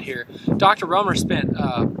came out here. Dr. Romer spent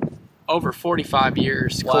over 45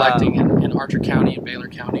 years collecting in Archer County and Baylor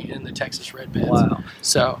County in the Texas red beds. Wow.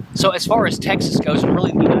 So as far as Texas goes, and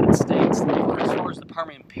really the United States, as far as the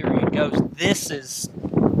Permian period goes, this is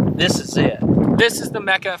it. this is the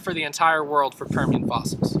mecca for the entire world for Permian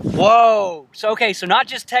fossils. Whoa! So okay, so not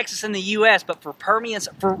just Texas and the U.S., but for Permians,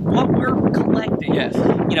 for what we're collecting. Yes.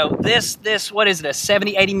 You know, this what is it? A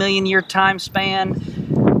 70, 80 million year time span.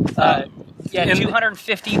 Yeah,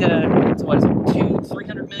 250 to what is it?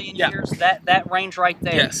 300 million years. That range right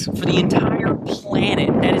there. Yes. For the entire planet,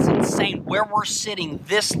 that is insane. Where we're sitting,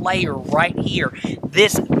 this layer right here,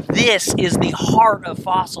 this is the heart of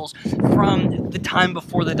fossils from the time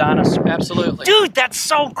before the dinosaurs. Absolutely. Dude, that's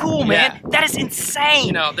so cool, man. Yeah. That is insane.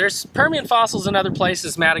 You know, there's Permian fossils in other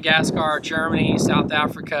places, Madagascar, Germany, South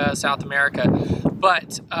Africa, South America,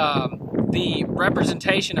 but the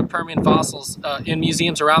representation of Permian fossils in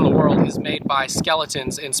museums around the world is made by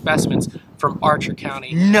skeletons and specimens from Archer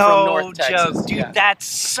County, from North Texas. Joke. Dude, yeah. That's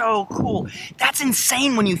so cool. That's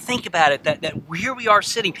insane when you think about it, that here we are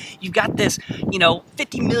sitting, you've got this,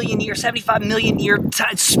 50 million year, 75 million year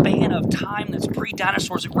span of time that's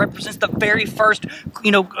pre-dinosaurs. It represents the very first,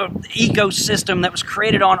 ecosystem that was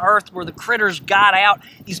created on Earth where the critters got out,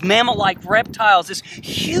 these mammal-like reptiles, this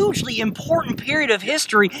hugely important period of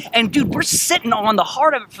history, and dude, we're sitting on the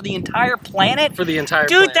heart of it for the entire planet. For the entire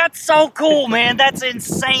Dude, planet. that's so cool, man. That's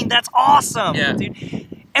insane. That's awesome, Yeah. dude.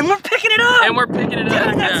 And we're picking it up. And we're picking it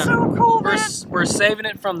up. Dude, that's so cool, man. We're saving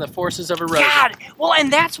it from the forces of erosion. God, well,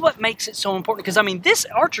 and that's what makes it so important. Because this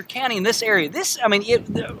Archer County in this area,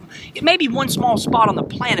 it may be one small spot on the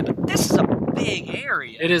planet, but this is a big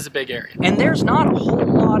area. It is a big area. And there's not a whole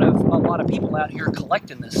lot of people out here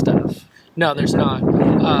collecting this stuff. No, there's not.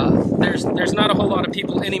 There's not a whole lot of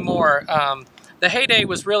people anymore. The heyday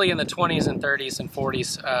was really in the 20s and 30s and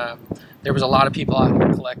 40s. There was a lot of people out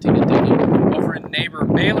here collecting and digging. Over in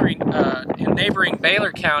neighboring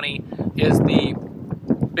Baylor County is the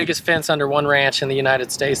biggest fence under one ranch in the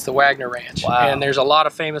United States, the Wagner Ranch. Wow. And there's a lot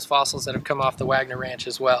of famous fossils that have come off the Wagner Ranch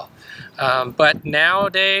as well. But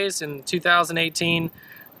nowadays, in 2018,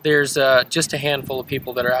 there's just a handful of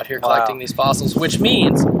people that are out here collecting these fossils, which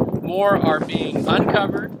means more are being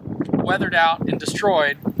uncovered, weathered out, and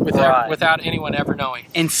destroyed without anyone ever knowing.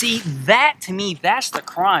 And see, that to me, that's the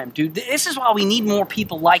crime, dude. This is why we need more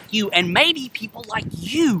people like you, and maybe people like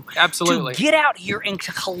you, Absolutely. to get out here and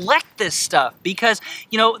to collect this stuff. Because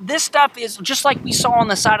this stuff is just like we saw on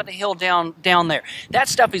the side of the hill down there. That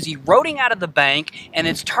stuff is eroding out of the bank, and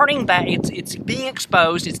it's turning back. It's being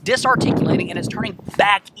exposed. It's disarticulating, and it's turning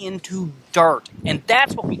back into dirt. And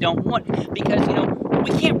that's what we don't want, because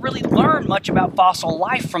we can't really learn much about fossil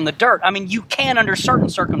life from the dirt. I mean, you can under certain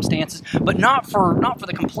circumstances, but not for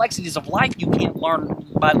the complexities of life. You can't learn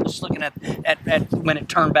by just looking at when it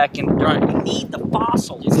turned back into dirt. Right. You need the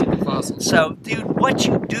fossils. You need the fossils. So, dude, what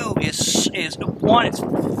you do is one, it's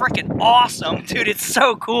freaking awesome, dude. It's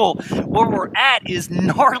so cool. Where we're at is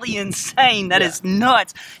gnarly insane. That is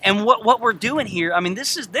nuts. And what we're doing here, I mean,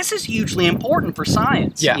 this is hugely important for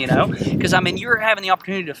science. Yeah. Because you're having the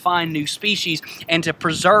opportunity to find new species and to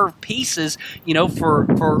preserve pieces,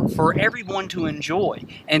 for everyone to enjoy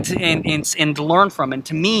and to learn from. And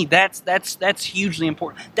to me, that's hugely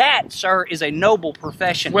important. That, sir, is a noble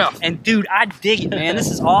profession. Well, and dude, I dig it, man.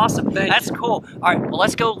 This is awesome. Thanks. That's cool. All right, well,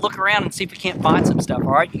 let's go look around and see if we can't find some stuff.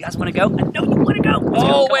 All right, you guys want to go? I know you want to go. Let's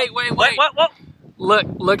go. Wait.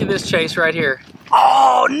 What? Look at this chase right here.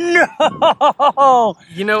 Oh, no!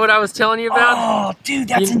 You know what I was telling you about? Oh, dude,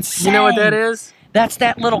 that's insane. You know what that is? That's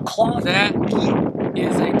that little claw. That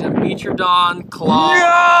is a Dimetrodon claw.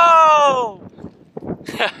 No!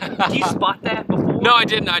 Did you spot that before? No, I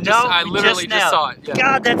didn't. I literally just saw it. Yeah.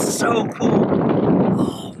 God, that's so cool.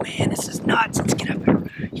 Oh, man, this is nuts. Let's get up here.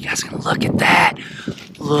 You guys gonna look at that.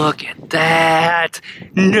 Look at that.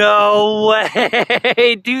 No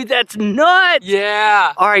way. Dude, that's nuts.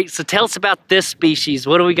 Yeah. All right, so tell us about this species.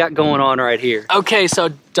 What do we got going on right here? Okay, so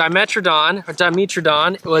Dimetrodon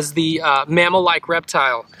was the mammal-like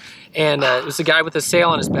reptile. And it was a guy with a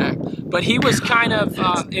sail on his back. But he was kind of,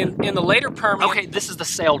 in the later Permian... Okay, this is the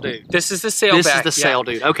sail dude. This is the sail This back, is the sail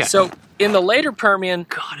dude, okay. So, in the later Permian,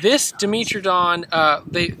 this Dimetrodon,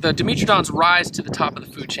 the Dimetrodons rise to the top of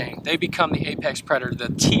the food chain. They become the apex predator,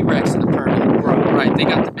 the T-Rex in the Permian. Right, they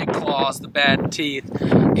got the big claws, the bad teeth,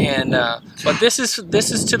 and but this is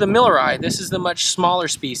to the Millerai. This is the much smaller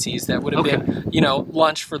species that would have been, you know,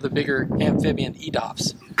 lunch for the bigger amphibian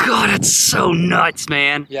Edops. God, it's so nuts,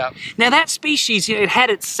 man. Yeah. Now that species, you know, it had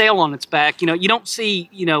its sail on its back. You know, you don't see,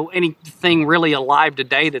 you know, anything really alive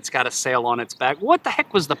today that's got a sail on its back. What the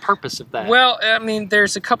heck was the purpose of that? Well, I mean,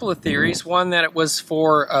 there's a couple of theories. One that it was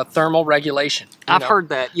for thermal regulation. I've heard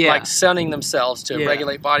that, yeah. Like sunning themselves to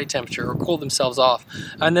regulate body temperature or cool themselves off.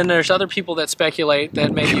 And then there's other people that speculate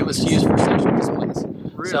that maybe it was used for sexual displays.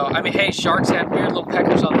 Really? So, I mean, hey, sharks had weird little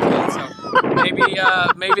peckers on the fin,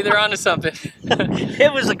 so maybe they're onto something.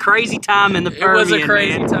 It was a crazy time in the Permian. It was a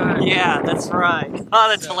crazy time. Yeah, that's right. Oh,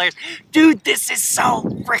 that's hilarious. Dude, this is so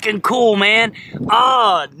freaking cool, man.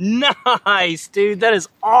 Oh, nice, dude. That is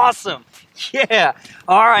awesome. Yeah.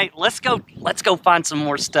 All right, let's go find some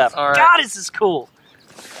more stuff. All right. God, this is cool.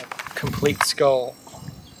 Complete skull.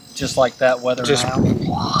 Just like that, weathered out.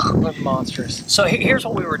 What monsters. So here's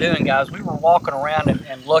what we were doing, guys. We were walking around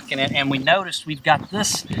and looking at, and we noticed we've got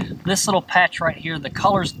this little patch right here. The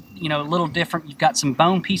color's, you know, a little different. You've got some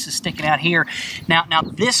bone pieces sticking out here. Now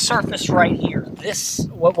this surface right here,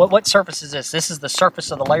 what surface is this? This is the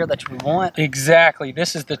surface of the layer that we want? Exactly.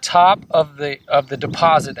 This is the top of the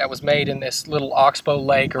deposit that was made in this little oxbow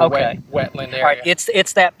lake or wetland area. All right,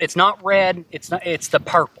 it's not red, it's the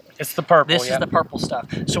purple. It's the purple. This is the purple stuff.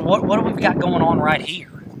 So what do we got going on right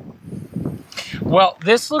here? Well,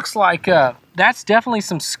 this looks like that's definitely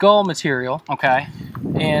some skull material. Okay.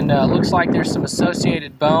 And looks like there's some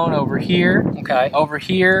associated bone over here. Okay. Over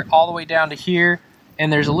here, all the way down to here,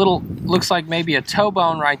 and there's a little, looks like maybe a toe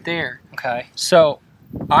bone right there. Okay. So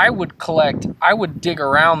I would dig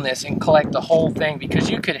around this and collect the whole thing,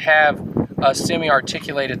 because you could have a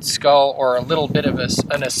semi-articulated skull or a little bit of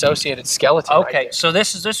an associated skeleton. Okay, right there. so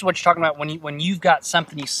this is what you're talking about when you've got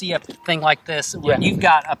something, you see a thing like this, when you've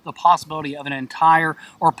got the possibility of an entire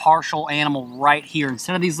or partial animal right here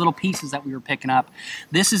instead of these little pieces that we were picking up.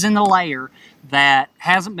 This is in the layer that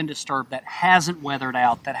hasn't been disturbed, that hasn't weathered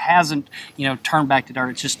out, that hasn't, you know, turned back to dirt.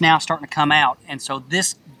 It's just now starting to come out, and so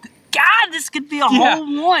this. God, this could be a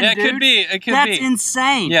whole one, yeah, dude. It could be. It could That's be.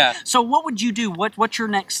 insane. Yeah. So what would you do? What's your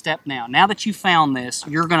next step now? Now that you found this,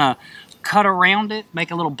 you're going to cut around it,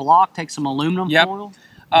 make a little block, take some aluminum foil?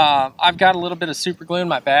 I've got a little bit of super glue in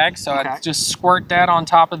my bag, so I just squirt that on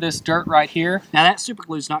top of this dirt right here. Now that super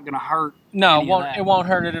glue is not going to hurt. No, it won't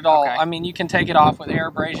hurt it at all. Okay. I mean, you can take it off with air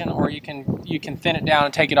abrasion, or you can thin it down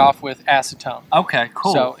and take it off with acetone. Okay,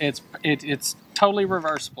 cool. So it's totally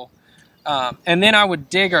reversible. And then I would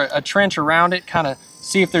dig a trench around it, kind of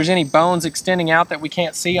see if there's any bones extending out that we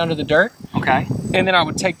can't see under the dirt. Okay. And then I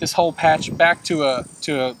would take this whole patch back to a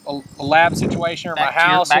lab situation or my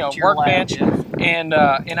house, workbench, and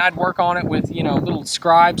I'd work on it with, you know, little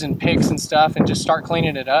scribes and picks and stuff, and just start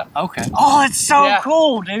cleaning it up. Okay. Oh, it's so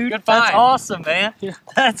cool, dude. Good find. That's awesome, man. Yeah.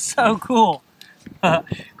 That's so cool.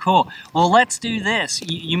 Cool. Well, let's do this.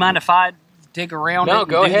 You mind if I dig around it and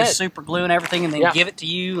go do ahead. the super glue and everything, and then give it to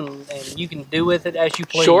you, and you can do with it as you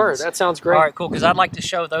please? Sure, that sounds great. All right, cool, because I'd like to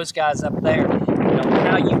show those guys up there, you know,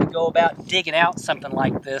 how you would go about digging out something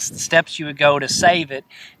like this, the steps you would go to save it,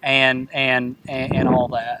 and all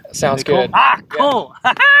that. Sounds cool? good. Ah, cool.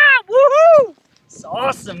 Yeah. Woohoo! It's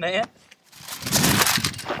awesome, man.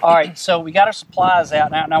 All right, so we got our supplies out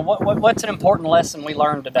now. Now, what's an important lesson we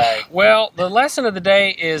learned today? Well, the lesson of the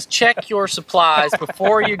day is check your supplies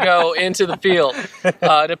before you go into the field.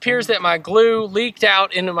 It appears that my glue leaked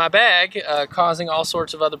out into my bag, causing all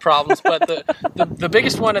sorts of other problems. But the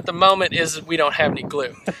biggest one at the moment is we don't have any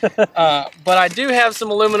glue. But I do have some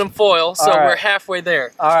aluminum foil, so we're halfway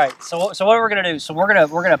there. All right. So what we're gonna do? So we're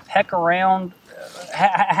gonna peck around.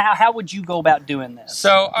 How would you go about doing this?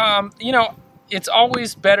 So you know, it's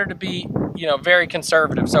always better to be, you know, very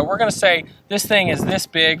conservative. So we're going to say this thing is this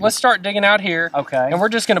big. Let's start digging out here. Okay. And we're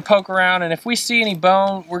just going to poke around, and if we see any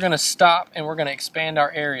bone, we're going to stop and we're going to expand our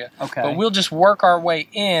area. Okay. But we'll just work our way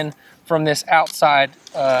in from this outside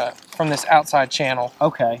channel.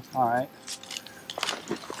 Okay. All right.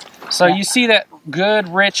 So you see that good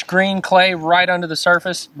rich green clay right under the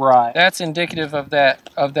surface? Right. That's indicative of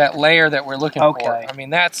that layer that we're looking for. I mean,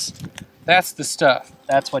 that's That's the stuff.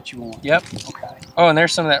 That's what you want. Yep. Okay. Oh, and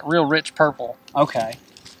there's some of that real rich purple. Okay.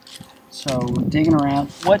 So digging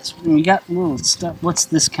around, we got little stuff. What's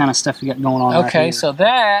this kind of stuff we got going on? Okay, right here? so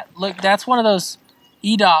that's one of those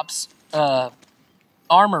EDOPS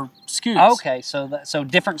armor scoops. Okay, so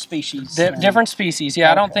different species. Different species. Yeah,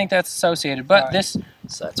 okay. I don't think that's associated, but right. this.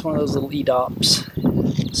 So that's one of those little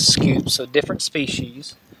EDOPS scoops. So different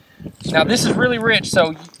species. Now this is really rich,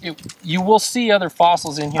 so you will see other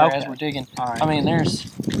fossils in here as we're digging. All right. I mean, there's.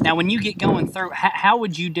 Now, when you get going through, how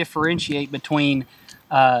would you differentiate between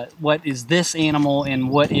what is this animal and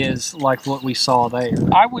what is like what we saw there?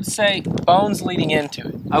 I would say bones leading into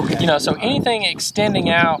it. Okay. You know, so anything extending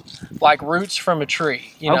out like roots from a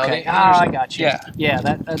tree. You know, okay. I got you. Yeah. Yeah,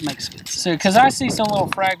 that makes good sense. So, because I see some little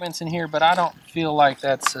fragments in here, but I don't feel like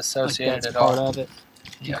that's associated at all. Part of it.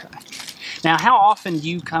 Yeah. Okay. Now, how often do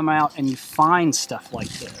you come out and you find stuff like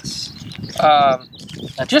this?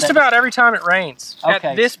 Just about every time it rains. Okay.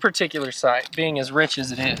 At this particular site, being as rich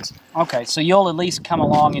as it is. Okay, so you'll at least come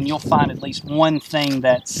along and you'll find at least one thing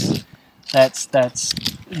that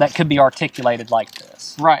could be articulated like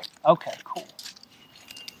this. Right. Okay, cool.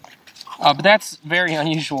 But that's very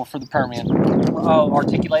unusual for the Permian. Oh,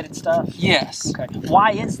 articulated stuff? Yes. Okay.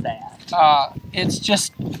 Why is that? It's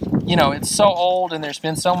just, you know, it's so old and there's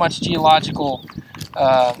been so much geological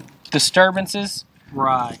disturbances.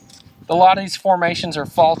 Right. A lot of these formations are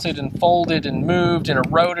faulted and folded and moved and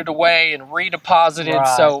eroded away and redeposited.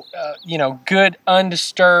 Right. So, you know, good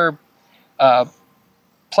undisturbed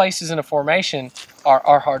places in a formation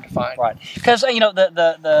are hard to find. Right. Because, you know,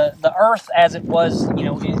 the Earth as it was, you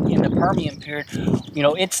know, in the Permian period, you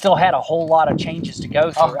know, it still had a whole lot of changes to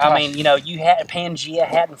go through. Oh, I mean, you know, you had Pangea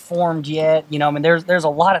hadn't formed yet. You know, I mean, there's a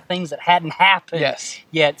lot of things that hadn't happened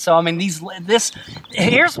yet. So, I mean,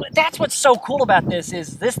 that's what's so cool about this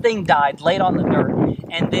is this thing died late on the dirt,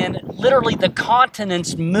 and then literally the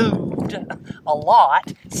continents moved a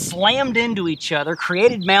lot, slammed into each other,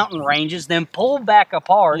 created mountain ranges, then pulled back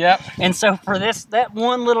apart. Yep. And so for that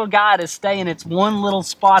one little guy to stay in its one little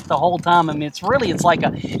spot the whole time, I mean, it's like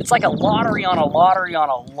a lottery on a lottery on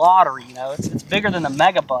a lottery. You know, it's bigger than the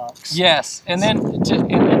mega bucks. Yes, and then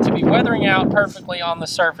to be weathering out perfectly on the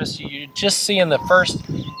surface, you're just seeing the first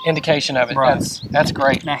indication of it. Right. That's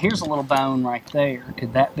great. Now here's a little bone right there.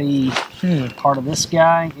 Could that be part of this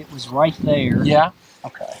guy? It was right there. Yeah.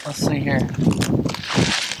 Okay. Let's see here.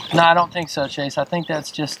 No, I don't think so, Chase. I think that's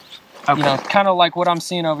just, you know, kind of like what I'm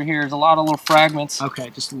seeing over here. There's a lot of little fragments. Okay,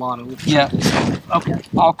 just a lot of little Okay.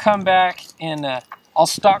 I'll come back and I'll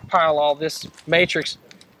stockpile all this matrix,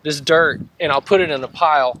 this dirt, and I'll put it in a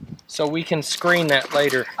pile so we can screen that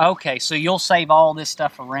later. Okay, so you'll save all this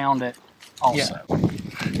stuff around it also.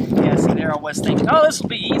 Yeah, see, there I was thinking, oh, this will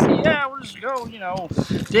be easy. Yeah, we'll just go, you know,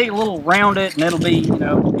 dig a little around it, and it'll be, you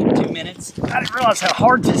know, in 2 minutes. I didn't realize how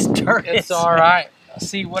hard this dirt is. It's all right.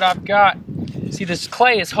 See what I've got. See, this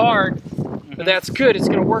clay is hard, but that's good. It's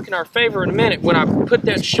going to work in our favor in a minute. When I put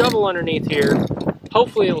that shovel underneath here,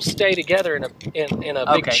 hopefully it'll stay together in a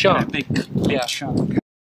big chunk. In a big chunk.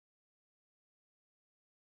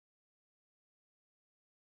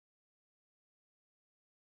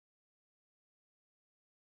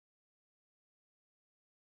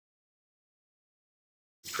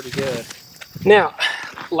 Pretty good. Now,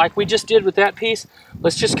 like we just did with that piece,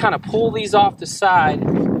 let's just kind of pull these off the side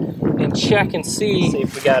and check and see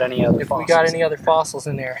if we got any other fossils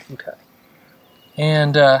in there. Okay.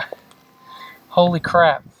 And holy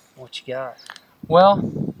crap. What you got? Well,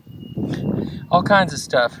 all kinds of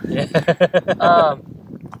stuff.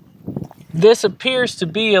 This appears to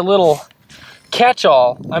be a little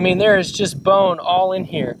catch-all. I mean, there is just bone all in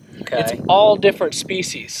here. Okay. It's all different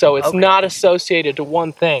species, so it's not associated to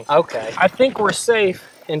one thing. Okay. I think we're safe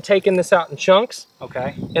in taking this out in chunks.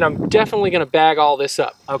 Okay. And I'm definitely going to bag all this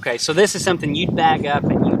up. Okay, so this is something you'd bag up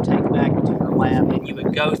and you'd take back to your lab, and you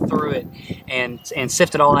would go through it and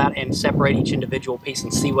sift it all out and separate each individual piece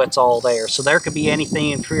and see what's all there. So there could be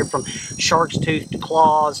anything from shark's tooth to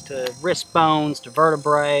claws to wrist bones to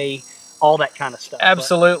vertebrae, all that kind of stuff.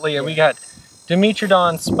 Absolutely. And we got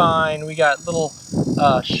Dimetrodon spine, we got little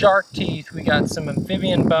shark teeth, we got some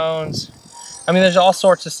amphibian bones. I mean, there's all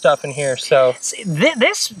sorts of stuff in here. So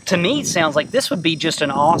this to me sounds like this would be just an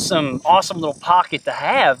awesome little pocket to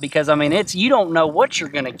have, because I mean, you don't know what you're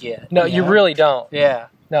gonna get. No, you really don't. Yeah.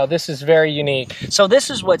 No, this is very unique. So this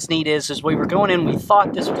is what's neat is we were going in, we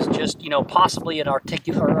thought this was just, you know, possibly an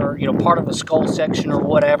articular or, you know, part of a skull section or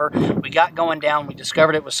whatever. We got going down, we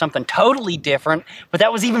discovered it was something totally different, but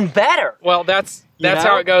that was even better. Well, that's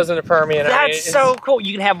how it goes in the Permian. That's so cool.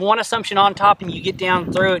 You can have one assumption on top and you get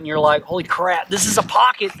down through it and you're like, holy crap, this is a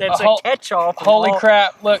pocket that's a catch-all. Holy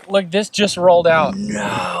crap, look, this just rolled out.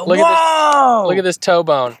 No. Look at this toe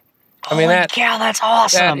bone. I mean, holy cow, that's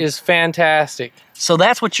awesome. That is fantastic. So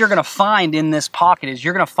that's what you're going to find in this pocket is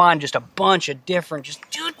you're going to find just a bunch of different,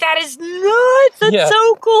 dude, that is nuts. That's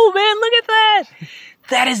so cool, man. Look at that.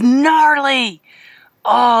 That is gnarly.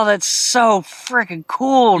 Oh, that's so freaking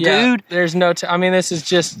cool, dude. There's no, I mean, this is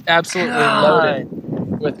just absolutely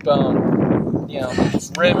loaded with bone. You know,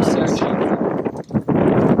 rib section.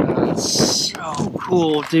 So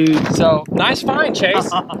cool, dude. So nice find, Chase.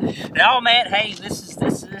 No, man. Hey, this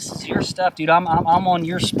is your stuff, dude. I'm on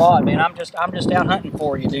your spot, man. I'm just out hunting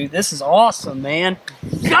for you, dude. This is awesome, man.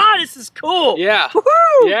 God, this is cool. Yeah.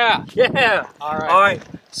 Woo-hoo! Yeah. All right.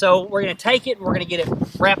 So we're gonna take it and we're gonna get it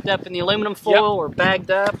wrapped up in the aluminum foil or bagged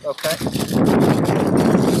up. Okay.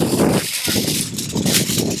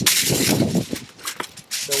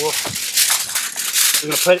 So we're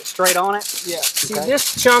gonna put it straight on it. Yeah. See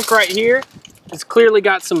this chunk right here? It's clearly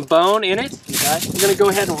got some bone in it. Okay. We're going to go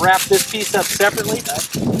ahead and wrap this piece up separately.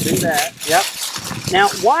 Do that. Yep. Now,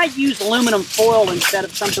 why use aluminum foil instead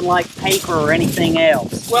of something like paper or anything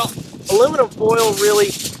else? Well, aluminum foil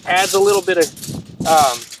really adds a little bit of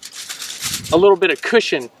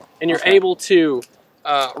cushion, and you're able to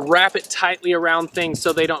wrap it tightly around things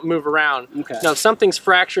so they don't move around. Okay. Now, if something's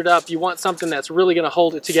fractured up, you want something that's really going to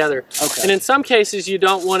hold it together. Okay. And in some cases, you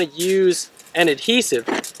don't want to use an adhesive,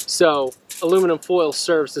 so aluminum foil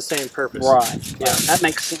serves the same purpose. Right. Yeah, that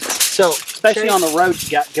makes sense. So, especially on the road you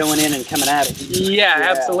got going in and coming out of it. Yeah,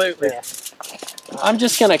 absolutely. Yeah. I'm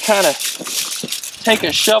just going to kind of take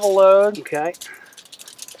a shovel load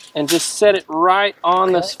and just set it right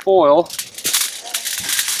on this foil.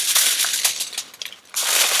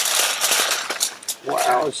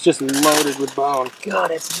 Wow, it's just loaded with bone. God,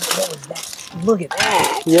 what was that? Look at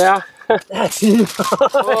that. Yeah. That's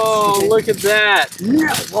oh, look at that.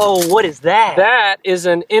 No. Whoa, what is that? That is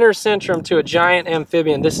an intercentrum to a giant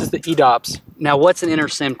amphibian. This is the Edops. Now, what's an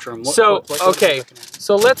intercentrum? Okay,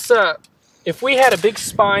 so let's, if we had a big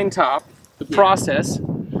spine top, the process,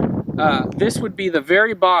 this would be the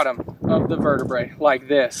very bottom of the vertebrae, like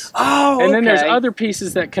this. Oh, and then there's other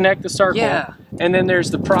pieces that connect the circle. Yeah. And then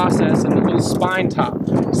there's the process and the little spine top.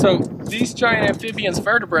 So these giant amphibians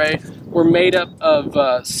vertebrae were made up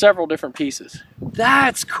of several different pieces.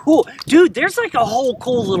 That's cool. Dude, there's like a whole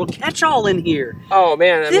cool little catch-all in here. Oh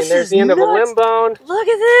man, I mean, there's the end of a limb bone. Look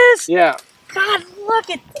at this. Yeah. God, look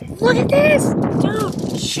at this. Dude,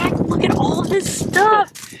 look at all this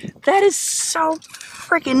stuff. That is so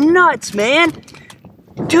freaking nuts, man.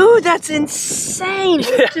 Dude, that's insane.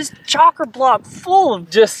 It's just chocker block full of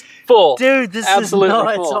full. Dude, this is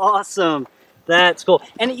nuts. Full. Awesome. That's cool.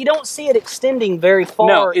 And you don't see it extending very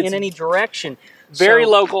far in any direction. Very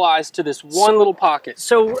localized to this one little pocket.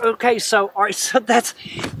 So, okay, so, all right, so that's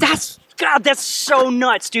God, that's so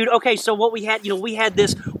nuts, dude. Okay, so what we had, we had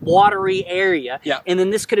this watery area, and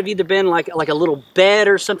then this could have either been like a little bed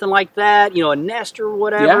or something like that, a nest or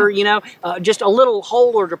whatever, just a little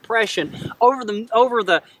hole or depression. Over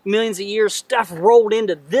the millions of years, stuff rolled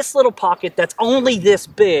into this little pocket that's only this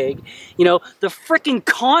big. The freaking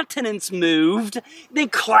continents moved, then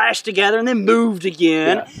clashed together, and then moved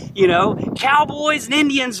again. Cowboys and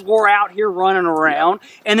Indians were out here running around,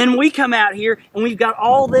 and then we come out here and we've got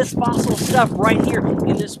all this fossil stuff right here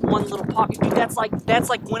in this one little pocket. Dude, that's like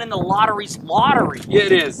winning the lottery's lottery. Yeah,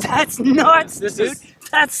 it is. That's nuts, dude.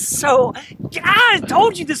 That's so. God, I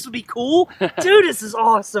told you this would be cool, dude. This is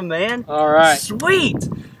awesome, man. All right. Sweet.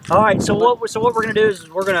 All right. So what we're gonna do is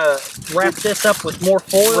we're gonna wrap this up with more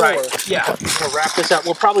foil. Right. Yeah. We'll wrap this up.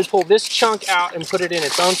 We'll probably pull this chunk out and put it in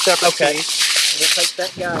its own separate piece. We'll take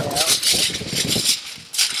that guy out.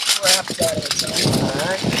 Wrap that in its own. All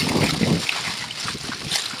right.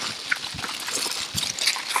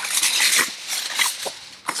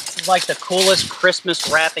 Like the coolest Christmas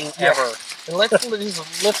wrapping ever. And let's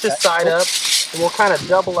lift this side up, and we'll kind of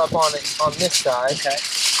double up on it on this side. Okay.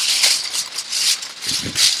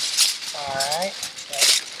 All right.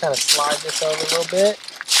 Kind of slide this over a little bit.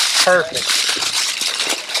 Perfect.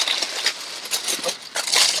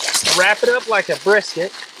 Wrap it up like a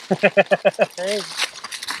brisket. Okay.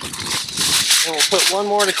 And we'll put one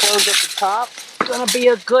more to close up the top. Gonna be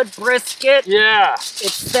a good brisket. Yeah.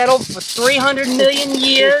 It's settled for 300 million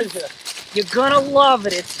years. You're gonna love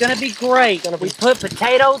it. It's gonna be great. We put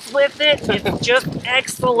potatoes with it. It's just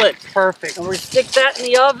excellent. Perfect. And we stick that in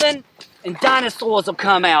the oven, and dinosaurs will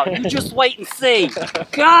come out. You just wait and see.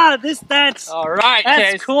 God, that's all right.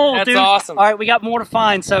 That's Chase. cool, That's dude. awesome. All right, we got more to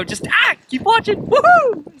find. So just keep watching.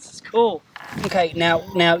 Woohoo! This is cool. Okay, now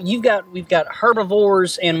we've got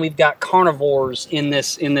herbivores and we've got carnivores in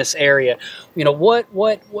this area. You know,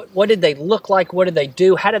 what did they look like? What did they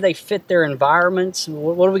do? How did they fit their environments?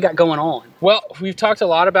 What do we got going on? Well, we've talked a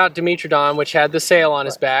lot about Dimetrodon, which had the sail on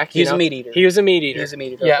his back. He was a meat eater. He was a meat eater. He was a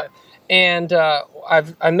meat eater. Yeah. Okay. And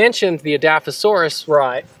I mentioned the Adaphosaurus.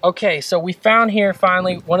 Right. Okay, so we found here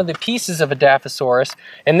finally one of the pieces of Adaphosaurus,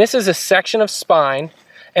 and this is a section of spine.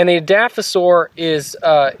 And the Adaphosaur is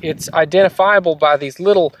it's identifiable by these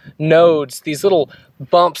little nodes, these little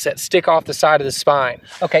bumps that stick off the side of the spine.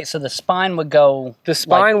 Okay, so the spine would go. The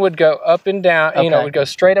spine would go up and down. Okay. You know, would go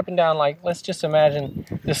straight up and down. Like, let's just imagine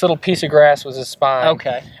this little piece of grass was his spine.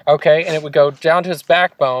 Okay. Okay, and it would go down to his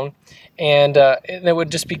backbone, and it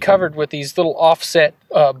would just be covered with these little offset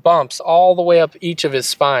bumps all the way up each of his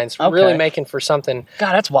spines, really making for something.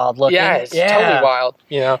 God, that's wild looking. Yeah, it's totally wild.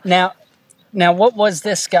 You know. Now, what was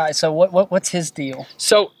this guy? So what's his deal?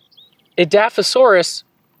 So, Adaphosaurus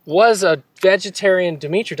was a vegetarian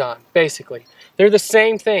Dimetrodon, basically. They're the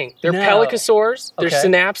same thing. They're pelycosaurs. They're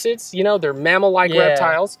synapsids. You know, they're mammal-like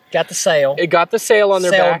reptiles. Got the sail. It got the sail on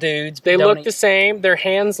their back. Dudes. They look the same. Their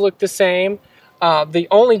hands look the same. The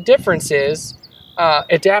only difference is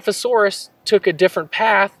Adaphosaurus took a different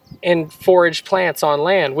path and foraged plants on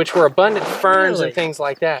land, which were abundant ferns and things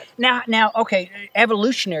like that. Now, okay,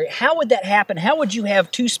 evolutionary. How would that happen? How would you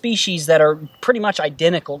have two species that are pretty much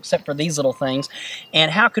identical, except for these little things,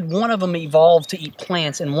 and how could one of them evolve to eat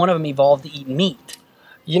plants and one of them evolve to eat meat?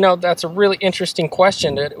 You know, that's a really interesting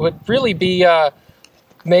question. It would really be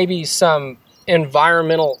maybe some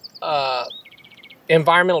environmental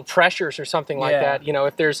pressures or something like that. You know,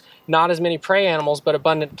 if there's not as many prey animals but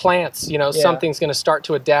abundant plants, you know, something's going to start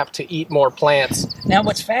to adapt to eat more plants. Now,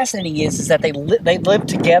 what's fascinating is that they lived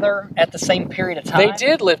together at the same period of time. They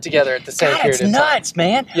did live together at the same period of time. That's nuts,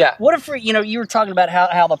 man. Yeah. What if you were talking about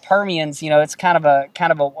how the Permians, you know, it's kind of a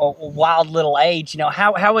wild little age. You know,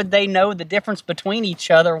 how would they know the difference between each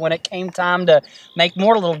other when it came time to make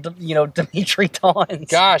more little Dimetrodons?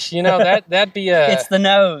 Gosh, you know, that'd be a. It's the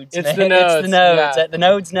nodes. It's the nodes. It's the nodes. Yeah. The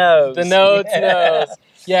nodes knows. The nodes knows.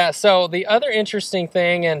 Yeah, so the other interesting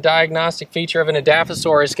thing and diagnostic feature of an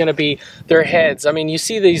Adaphosaur is going to be their heads. I mean, you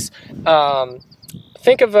see these,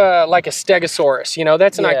 think of like a Stegosaurus, you know,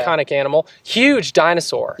 that's an iconic animal. Huge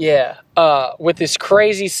dinosaur. Yeah. With this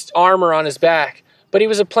crazy armor on his back. But he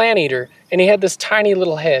was a plant eater, and he had this tiny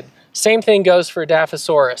little head. Same thing goes for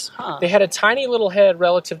Adaphosaurus. They had a tiny little head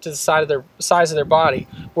relative to the size of their body,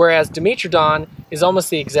 whereas Dimetrodon is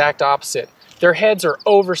almost the exact opposite. Their heads are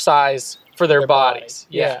oversized for their bodies.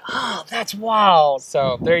 Yeah. Oh, that's wild.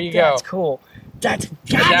 So there you go. That's cool.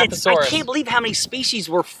 I can't believe how many species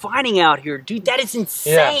we're finding out here, dude. That is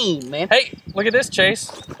insane, man. Hey, look at this, Chase.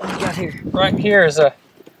 What do you got here? Right here is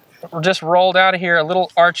we're just rolled out of here, a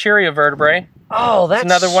little Archeria vertebrae. Oh, that's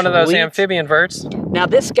another one of those sweet amphibian verts. Now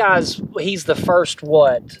this he's the first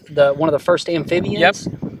one of the first amphibians?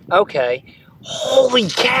 Yep. Okay. Holy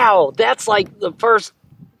cow, that's like one of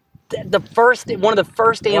the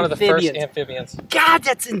first amphibians. God,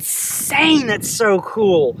 that's insane. That's so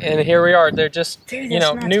cool. And here we are. They're just,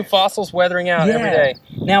 new fossils weathering out every day.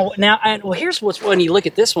 Now, here's what's when you look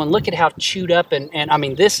at this one. Look at how chewed up and I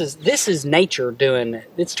mean, this is nature doing it.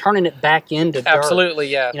 It's turning it back into dirt. Absolutely,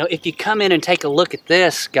 yeah. You know, if you come in and take a look at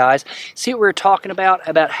this, guys, see what we were talking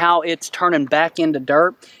about how it's turning back into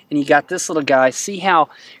dirt, and you got this little guy. See how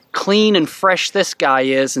clean and fresh this guy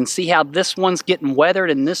is, and see how this one's getting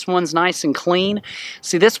weathered and this one's nice and clean.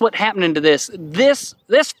 See, this what happening to this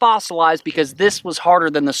fossilized because this was harder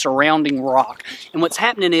than the surrounding rock. And what's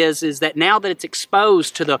happening is that now that it's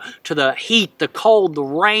exposed to the heat, the cold, the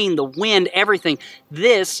rain, the wind, everything,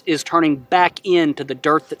 this is turning back into the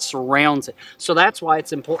dirt that surrounds it. So that's why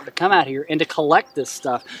it's important to come out here and to collect this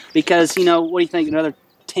stuff, because what do you think, another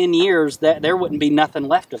 10 years that there wouldn't be nothing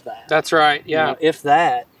left of that. That's right, yeah. If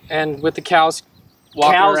that. And with the cows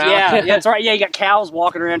walking around. Yeah, that's right. Yeah, you got cows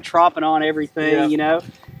walking around tromping on everything,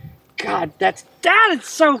 God, that is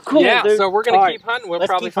so cool, yeah, dude. so we're going to keep hunting. We'll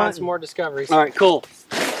probably find some more discoveries. All right, cool.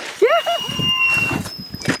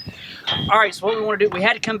 All right, so what we want to do, we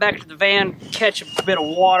had to come back to the van, catch a bit of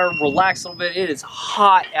water, relax a little bit. It is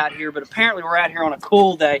hot out here, but apparently we're out here on a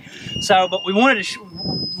cool day. So, but we wanted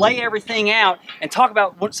to lay everything out and talk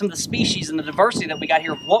about what some of the species and the diversity that we got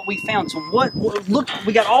here, what we found. So look,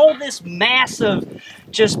 we got all this massive,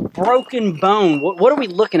 just broken bone. What are we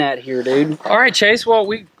looking at here, dude? All right, Chase. Well,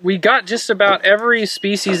 we got just about every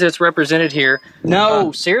species that's represented here.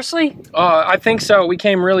 No, seriously? I think so. We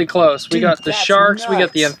came really close. Dude, we got the sharks, we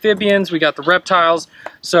got the amphibians, we got the reptiles.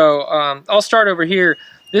 So I'll start over here.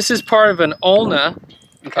 This is part of an ulna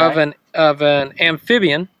of an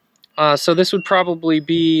amphibian. So this would probably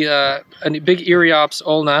be a big Eriops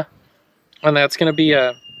ulna, and that's going to be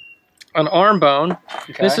an arm bone.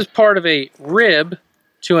 Okay. This is part of a rib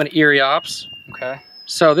to an Eriops. Okay.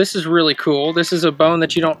 So this is really cool. This is a bone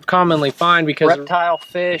that you don't commonly find because reptile,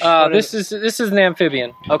 fish. This is an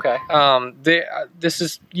amphibian. Okay. This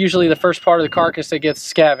is usually the first part of the carcass that gets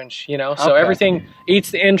scavenged. You know, so everything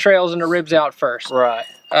eats the entrails and the ribs out first. Right.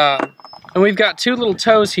 And we've got two little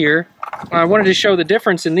toes here. I wanted to show the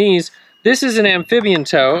difference in these. This is an amphibian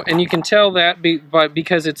toe, and you can tell that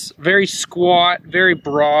because it's very squat, very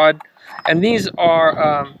broad. And these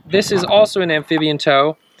are. This is also an amphibian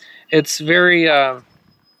toe. It's very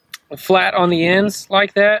flat on the ends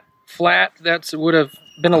like that. Flat. That would have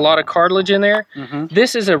been a lot of cartilage in there. Mm-hmm.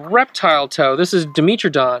 This is a reptile toe. This is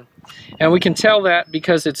Dimetrodon. And we can tell that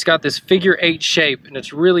because it's got this figure 8 shape, and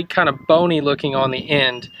it's really kind of bony looking on the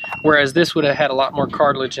end, whereas this would have had a lot more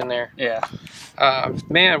cartilage in there. Yeah.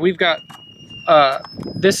 Man, we've got,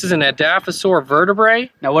 this is an Adaphosaur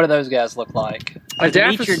vertebrae. Now what do those guys look like?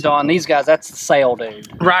 Dimetrodon, these guys, that's the sail dude.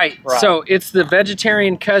 Right. So it's the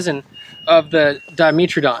vegetarian cousin of the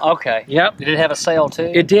Dimetrodon. Okay. Yep. Did it have a sail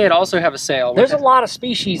too? It did also have a sail. There's a lot of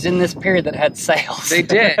species in this period that had sails. They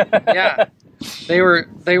did, yeah. They were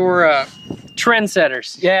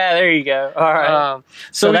trendsetters. Yeah, there you go. All right.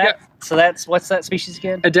 So that's what's that species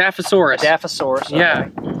again? Adaphosaurus. Adaphosaurus. Okay. Yeah.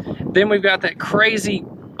 Then we've got that crazy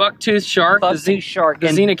buck-toothed shark, the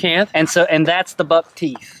xenocanth. And that's the buck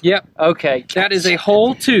teeth. Yep. Okay. That is a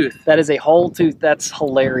whole tooth. That is a whole tooth. That's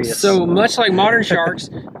hilarious. So much like modern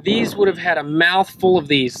sharks, these would have had a mouth full of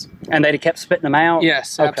these. And they'd have kept spitting them out?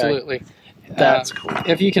 Yes, absolutely. That's cool.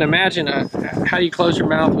 If you can imagine how you close your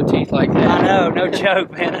mouth with teeth like that. I know, no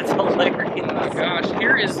joke, man. That's hilarious. Oh my gosh,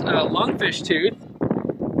 here is a lungfish tooth.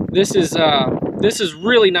 This is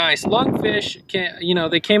really nice. Lungfish,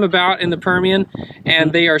 they came about in the Permian,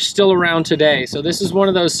 and they are still around today. So this is one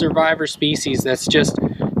of those survivor species that's just,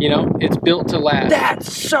 it's built to last.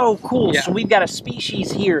 That's so cool. Yeah. So we've got a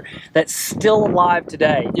species here that's still alive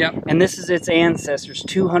today. Yep. And this is its ancestors,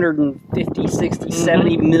 250, 60,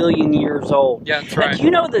 70 million years old. Yeah, that's right. Now, do you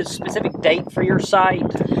know the specific date for your site?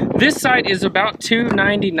 This site is about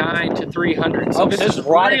 299 to 300. So this is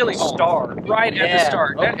right really at the start. Right at the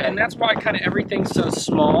start. Okay. And that's why kind of everything's so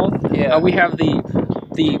small. Yeah. We have the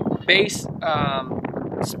base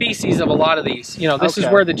species of a lot of these. This is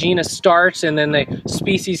where the genus starts, and then the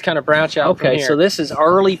species kind of branch out from here. So this is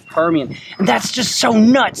early Permian, and that's just so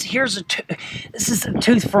nuts. This is a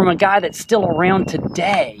tooth from a guy that's still around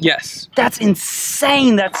today. Yes. That's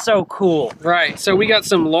insane. That's so cool. Right. So we got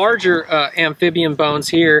some larger amphibian bones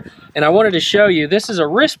here, and I wanted to show you. This is a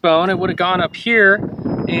wrist bone. It would have gone up here,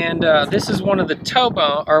 and this is one of the toe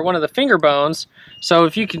bone or one of the finger bones. So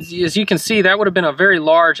as you can see, that would have been a very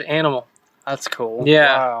large animal. That's cool.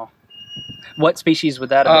 Yeah. Wow. What species would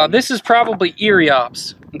that have been? This is probably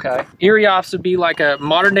Eriops. Okay. Eriops would be like a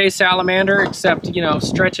modern-day salamander, except,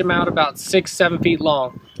 stretch them out about 6-7 feet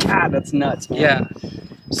long. God, that's nuts, man. Yeah.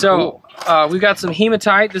 So we've got some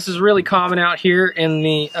hematite. This is really common out here in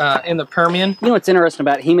the Permian. You know what's interesting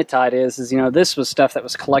about hematite is this was stuff that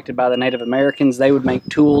was collected by the Native Americans. They would make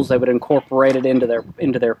tools. They would incorporate it into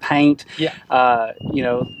their paint. Yeah.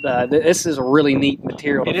 This is a really neat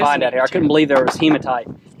material to find out here. I couldn't believe there was hematite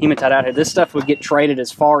out here. This stuff would get traded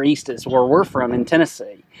as far east as where we're from in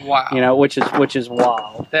Tennessee. Wow. Which is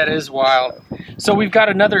wild. That is wild. So we've got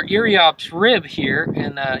another Eriops rib here,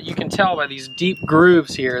 and you can tell by these deep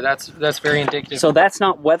grooves here. That's very indicative. So that's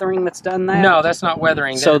not weathering that's done that? No, that's not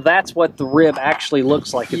weathering. So that's what the rib actually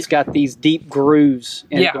looks like. It's got these deep grooves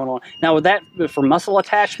in it going on. Now, would that be for muscle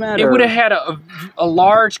attachment? It would have had a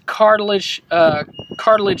large cartilage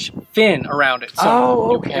fin around it.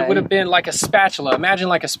 So it would have been like a spatula. Imagine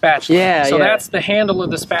like a spatula. Yeah, so that's the handle of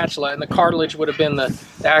the spatula, and the cartilage would have been the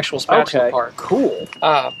actual spatula part. Cool.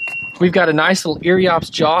 We've got a nice little Eriops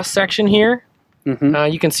jaw section here.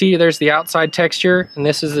 You can see there's the outside texture, and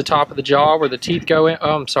this is the top of the jaw where the teeth go in.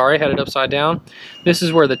 Oh, I'm sorry, I had it upside down. This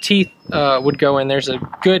is where the teeth would go in. There's a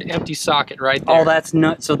good empty socket right there. Oh, that's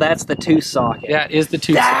nuts. So that's the tooth socket. That is the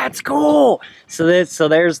tooth socket. That's cool. So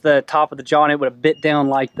there's the top of the jaw, and it would have bit down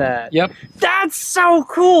like that. Yep. That's so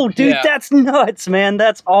cool, dude. Yeah. That's nuts, man.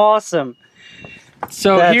 That's awesome.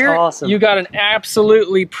 So That's here awesome. you got an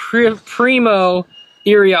absolutely primo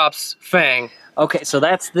Eriops fang. Okay, so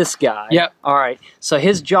that's this guy. Yep. All right. So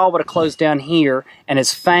his jaw would have closed down here, and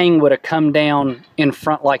his fang would have come down in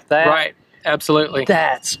front like that. Right. Absolutely.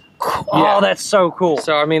 That's cool. Yeah. Oh, that's so cool.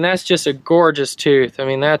 So I mean, that's just a gorgeous tooth. I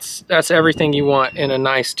mean, that's everything you want in a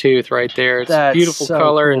nice tooth right there. It's that's beautiful so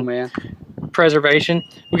color cool, and man. preservation.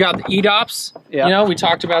 We got the Edops. Yep. You know, we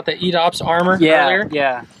talked about the Edops armor Yeah, earlier.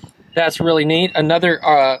 yeah. That's really neat. Another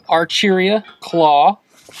Archeria claw.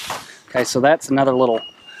 Okay, so that's another little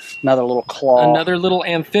claw. Another little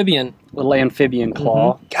amphibian. Little amphibian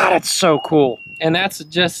claw. God, it's so cool. And that's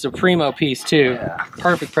just a primo piece too. Yeah.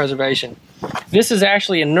 Perfect preservation. This is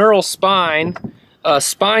actually a neural spine, a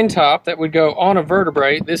spine top that would go on a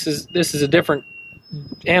vertebrate. This is a different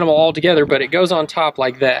animal altogether, but it goes on top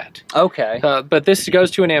like that. Okay. But this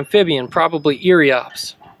goes to an amphibian, probably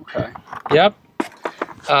Eriops. Okay. Yep.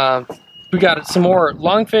 We got some more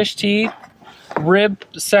lungfish teeth, rib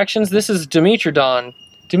sections. This is Dimetrodon.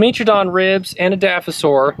 Dimetrodon ribs and a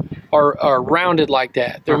Daphosaur are rounded like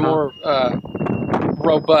that. They're more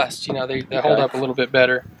robust. You know, they hold up a little bit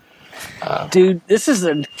better. Dude, this is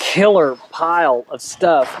a killer pile of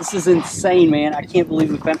stuff. This is insane, man. I can't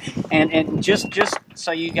believe we found. And just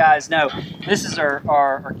so you guys know, this is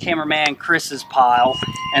our cameraman Chris's pile,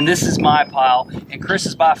 and this is my pile. And Chris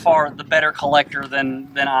is by far the better collector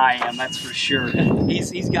than I am. That's for sure.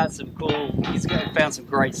 He's got some cool. Found some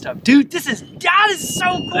great stuff. Dude, this is so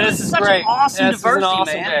cool. This is such great. an awesome This diversity, is an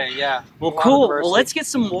awesome man. day. Yeah. Well, cool. Well, let's get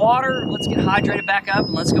some water. Let's get hydrated back up,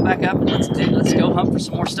 and let's go back up and let's go hunt for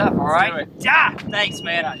some more stuff. All right? do it. Yeah. Thanks,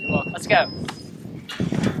 man. Yeah, you're welcome. Let's go.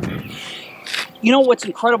 You know what's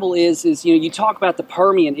incredible is you know, you talk about the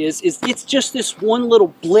Permian is it's just this one little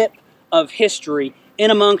blip of history in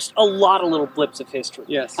amongst a lot of little blips of history.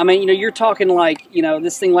 Yes. I mean, you know, you're talking like, you know,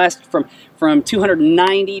 this thing lasted from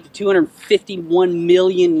 290 to 251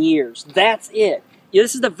 million years. That's it. You know,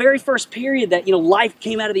 this is the very first period that, you know, life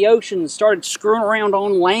came out of the ocean and started screwing around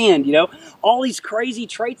on land, you know, all these crazy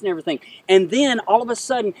traits and everything. And then all of a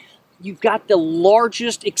sudden, you've got the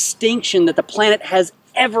largest extinction that the planet has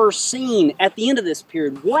ever seen at the end of this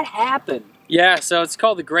period. What happened? Yeah, so it's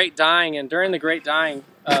called the Great Dying, and during the Great Dying,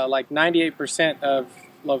 like 98%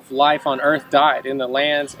 of life on Earth died in the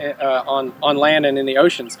lands, on land and in the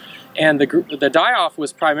oceans. And the die-off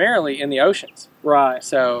was primarily in the oceans. Right.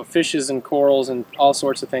 So fishes and corals and all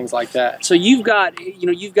sorts of things like that. So you've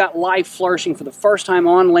got life flourishing for the first time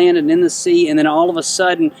on land and in the sea, and then all of a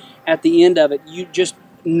sudden, at the end of it, you just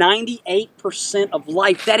 98% of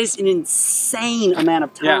life. That is an insane amount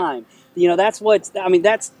of time. Yeah. You know, that's what's. I mean,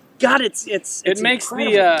 that's God. It makes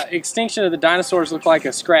incredible. the extinction of the dinosaurs look like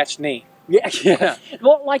a scratched knee. Yeah. Yeah.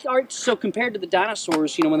 Well, like, all right, so compared to the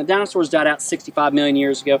dinosaurs, you know, when the dinosaurs died out 65 million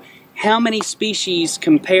years ago, how many species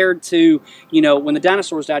compared to, you know, when the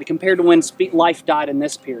dinosaurs died, compared to when life died in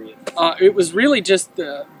this period? It was really just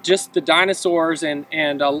the dinosaurs and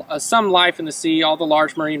some life in the sea, all the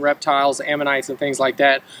large marine reptiles, ammonites, and things like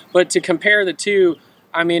that. But to compare the two,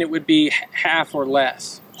 I mean, it would be half or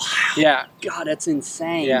less. Wow. Yeah. God, that's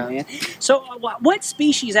insane, yeah. man. So what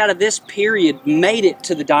species out of this period made it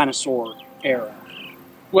to the dinosaur era?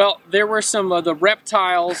 Well, there were some of the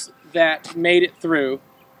reptiles that made it through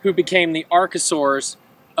who became the archosaurs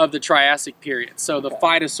of the Triassic period. So the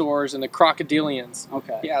phytosaurs and the crocodilians.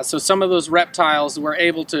 Okay. Yeah, so some of those reptiles were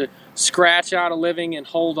able to scratch out a living and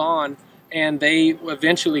hold on, and they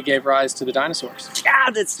eventually gave rise to the dinosaurs.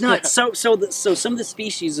 God, that's nuts. So some of the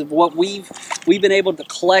species of what we've been able to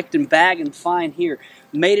collect and bag and find here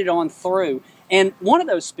made it on through. And one of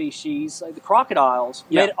those species, like the crocodiles,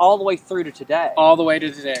 made it all the way through to today. All the way to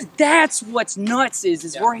today. That's what's nuts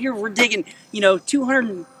is we're here, we're digging, you know,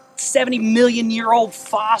 270 million year old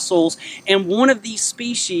fossils, and one of these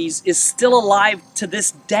species is still alive to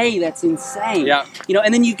this day. That's insane. Yeah. You know,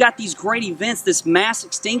 and then you've got these great events, this mass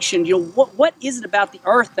extinction. You know, what is it about the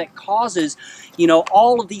Earth that causes, you know,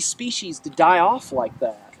 all of these species to die off like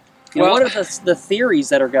that? You know, what are the theories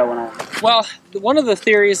that are going on? Well, one of the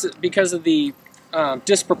theories, because of the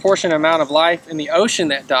disproportionate amount of life in the ocean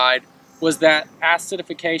that died, was that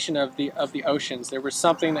acidification of the oceans. There was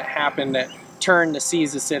something that happened that turned the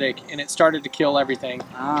seas acidic, and it started to kill everything,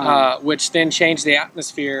 which then changed the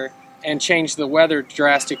atmosphere and changed the weather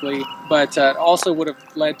drastically, but it also would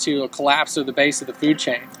have led to a collapse of the base of the food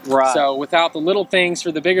chain. Right. So without the little things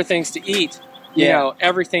for the bigger things to eat, you know,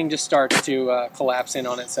 everything just starts to collapse in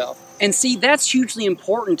on itself. And see, that's hugely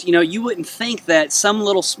important. You know, you wouldn't think that some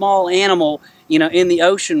little small animal, you know, in the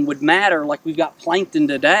ocean would matter, like we've got plankton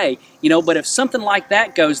today, you know, but if something like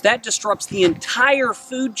that goes, that disrupts the entire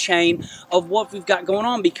food chain of what we've got going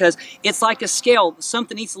on, because it's like a scale.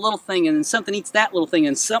 Something eats a little thing, and then something eats that little thing,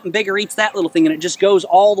 and something bigger eats that little thing, and it just goes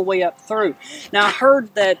all the way up through. Now, I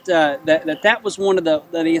heard that that was one of the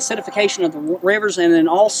acidification of the rivers, and then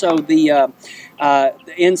also the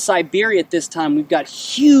in Siberia at this time, we've got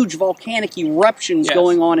huge volcanic eruptions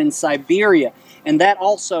going on in Siberia. And that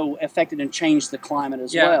also affected and changed the climate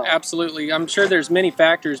as well. Yeah, absolutely. I'm sure there's many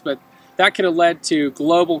factors, but that could have led to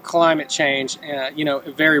global climate change, you know,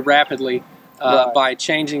 very rapidly. By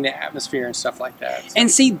changing the atmosphere and stuff like that. So.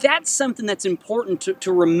 And see, that's something that's important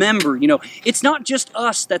to remember. You know, it's not just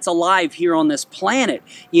us that's alive here on this planet.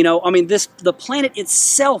 You know, I mean, the planet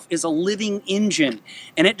itself is a living engine,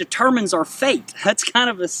 and it determines our fate. That's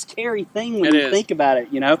kind of a scary thing when you think about it.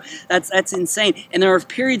 You know, that's insane. And there are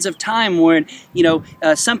periods of time when, you know,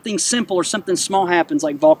 something simple or something small happens,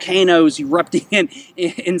 like volcanoes erupting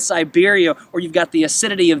in Siberia, or you've got the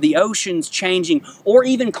acidity of the oceans changing, or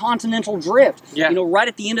even continental drift. Yeah. You know, right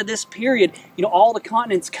at the end of this period, you know, all the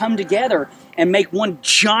continents come together and make one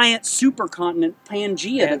giant supercontinent,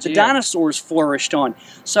 Pangea, that the dinosaurs flourished on.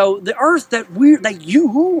 So the Earth that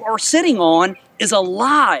you are sitting on is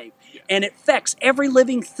alive, and it affects every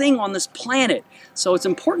living thing on this planet. So it's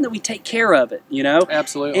important that we take care of it, you know?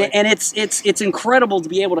 Absolutely. And it's incredible to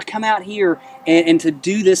be able to come out here and to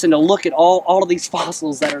do this, and to look at all of these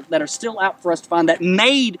fossils that are still out for us to find, that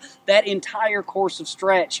made that entire course of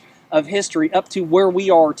stretch of history up to where we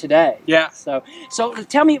are today. Yeah. So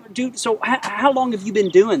tell me, dude, so how long have you been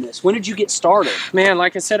doing this? When did you get started? Man,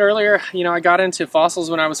 like I said earlier, you know, I got into fossils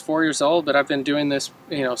when I was 4 years old, but I've been doing this,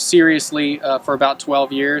 you know, seriously for about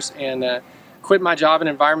 12 years, and quit my job in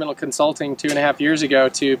environmental consulting 2.5 years ago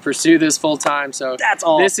to pursue this full time. So that's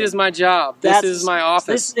awesome. This is my job. This is my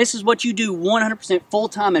office. This is what you do 100% full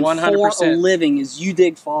time and 100%. For a living, is you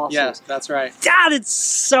dig fossils. Yes, that's right. God, it's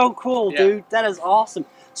so cool, dude. That is awesome.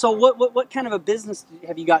 So what kind of a business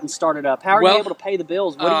have you gotten started up? How are you able to pay the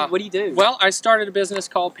bills? What do you do? Well, I started a business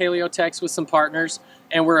called PaleoTex with some partners,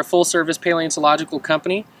 and we're a full-service paleontological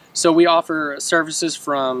company. So we offer services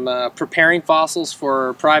from preparing fossils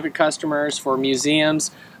for private customers, for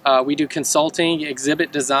museums. We do consulting,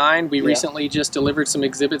 exhibit design. We recently just delivered some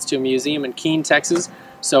exhibits to a museum in Keene, Texas.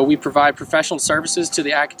 So we provide professional services to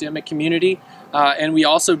the academic community, and we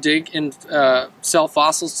also dig and sell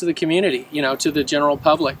fossils to the community, you know, to the general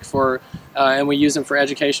public, and we use them for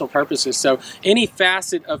educational purposes. So any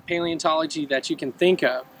facet of paleontology that you can think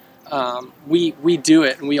of, we do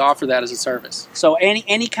it, and we offer that as a service. So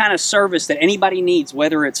any kind of service that anybody needs,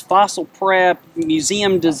 whether it's fossil prep,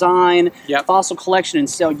 museum design, fossil collection and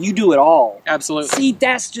sale, you do it all. Absolutely. See,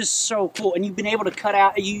 that's just so cool, and you've been able to cut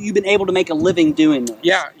out. You've been able to make a living doing this.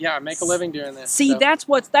 Yeah, make a living doing this. See, that's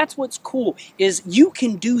what's cool, is you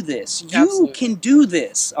can do this. You can do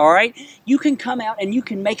this. All right, you can come out and you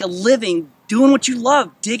can make a living doing what you love,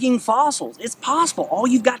 digging fossils. It's possible. All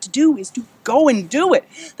you've got to do is to go and do it.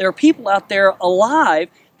 There are people out there alive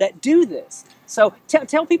that do this. So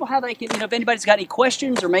tell people how they can, you know, if anybody's got any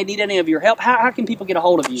questions or may need any of your help, how can people get a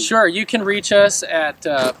hold of you? Sure, you can reach us at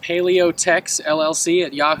PaleoTex LLC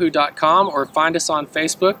at yahoo.com, or find us on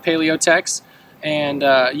Facebook, PaleoTex. And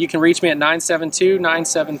you can reach me at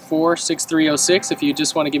 972-974-6306 if you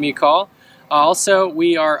just want to give me a call. Also,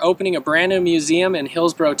 we are opening a brand new museum in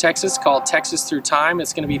Hillsboro, Texas called Texas Through Time.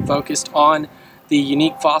 It's going to be focused on the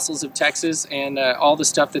unique fossils of Texas and all the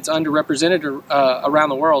stuff that's underrepresented around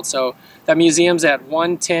the world. So that museum's at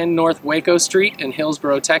 110 North Waco Street in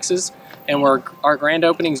Hillsboro, Texas, and our grand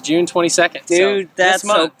opening's June 22nd. Dude, so that's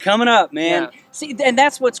coming up, man. Yeah. See, and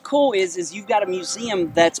that's what's cool is you've got a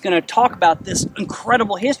museum that's going to talk about this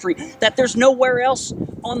incredible history that there's nowhere else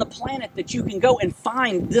on the planet that you can go and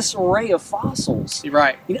find this array of fossils. You're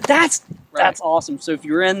right. You know, that's awesome. So if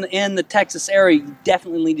you're in the Texas area, you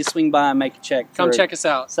definitely need to swing by and make a check. Come check us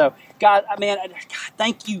out. So, God,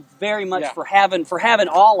 thank you very much for having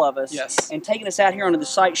all of us and taking us out here onto the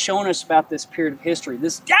site, showing us about this period of history.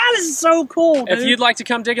 This is so cool, dude. If you'd like to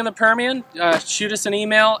come dig in the Permian, shoot us an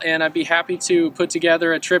email, and I'd be happy to put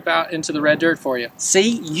together a trip out into the red dirt for you.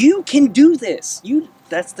 See, you can do this.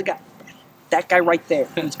 That's the guy. That guy right there.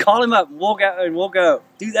 Just call him up and we'll go.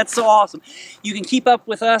 Dude, that's so awesome. You can keep up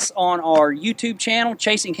with us on our YouTube channel,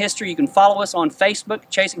 Chasing History. You can follow us on Facebook,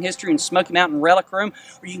 Chasing History in Smoky Mountain Relic Room,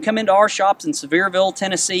 or you can come into our shops in Sevierville,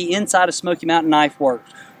 Tennessee, inside of Smoky Mountain Knife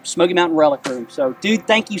Works, Smoky Mountain Relic Room. So, dude,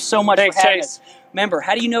 thank you so much for having us. Remember,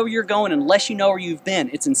 how do you know where you're going unless you know where you've been?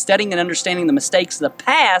 It's in studying and understanding the mistakes of the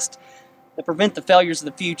past that prevent the failures of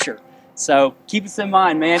the future. So keep us in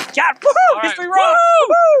mind, man. God, woohoo! History rocks!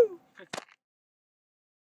 Woo!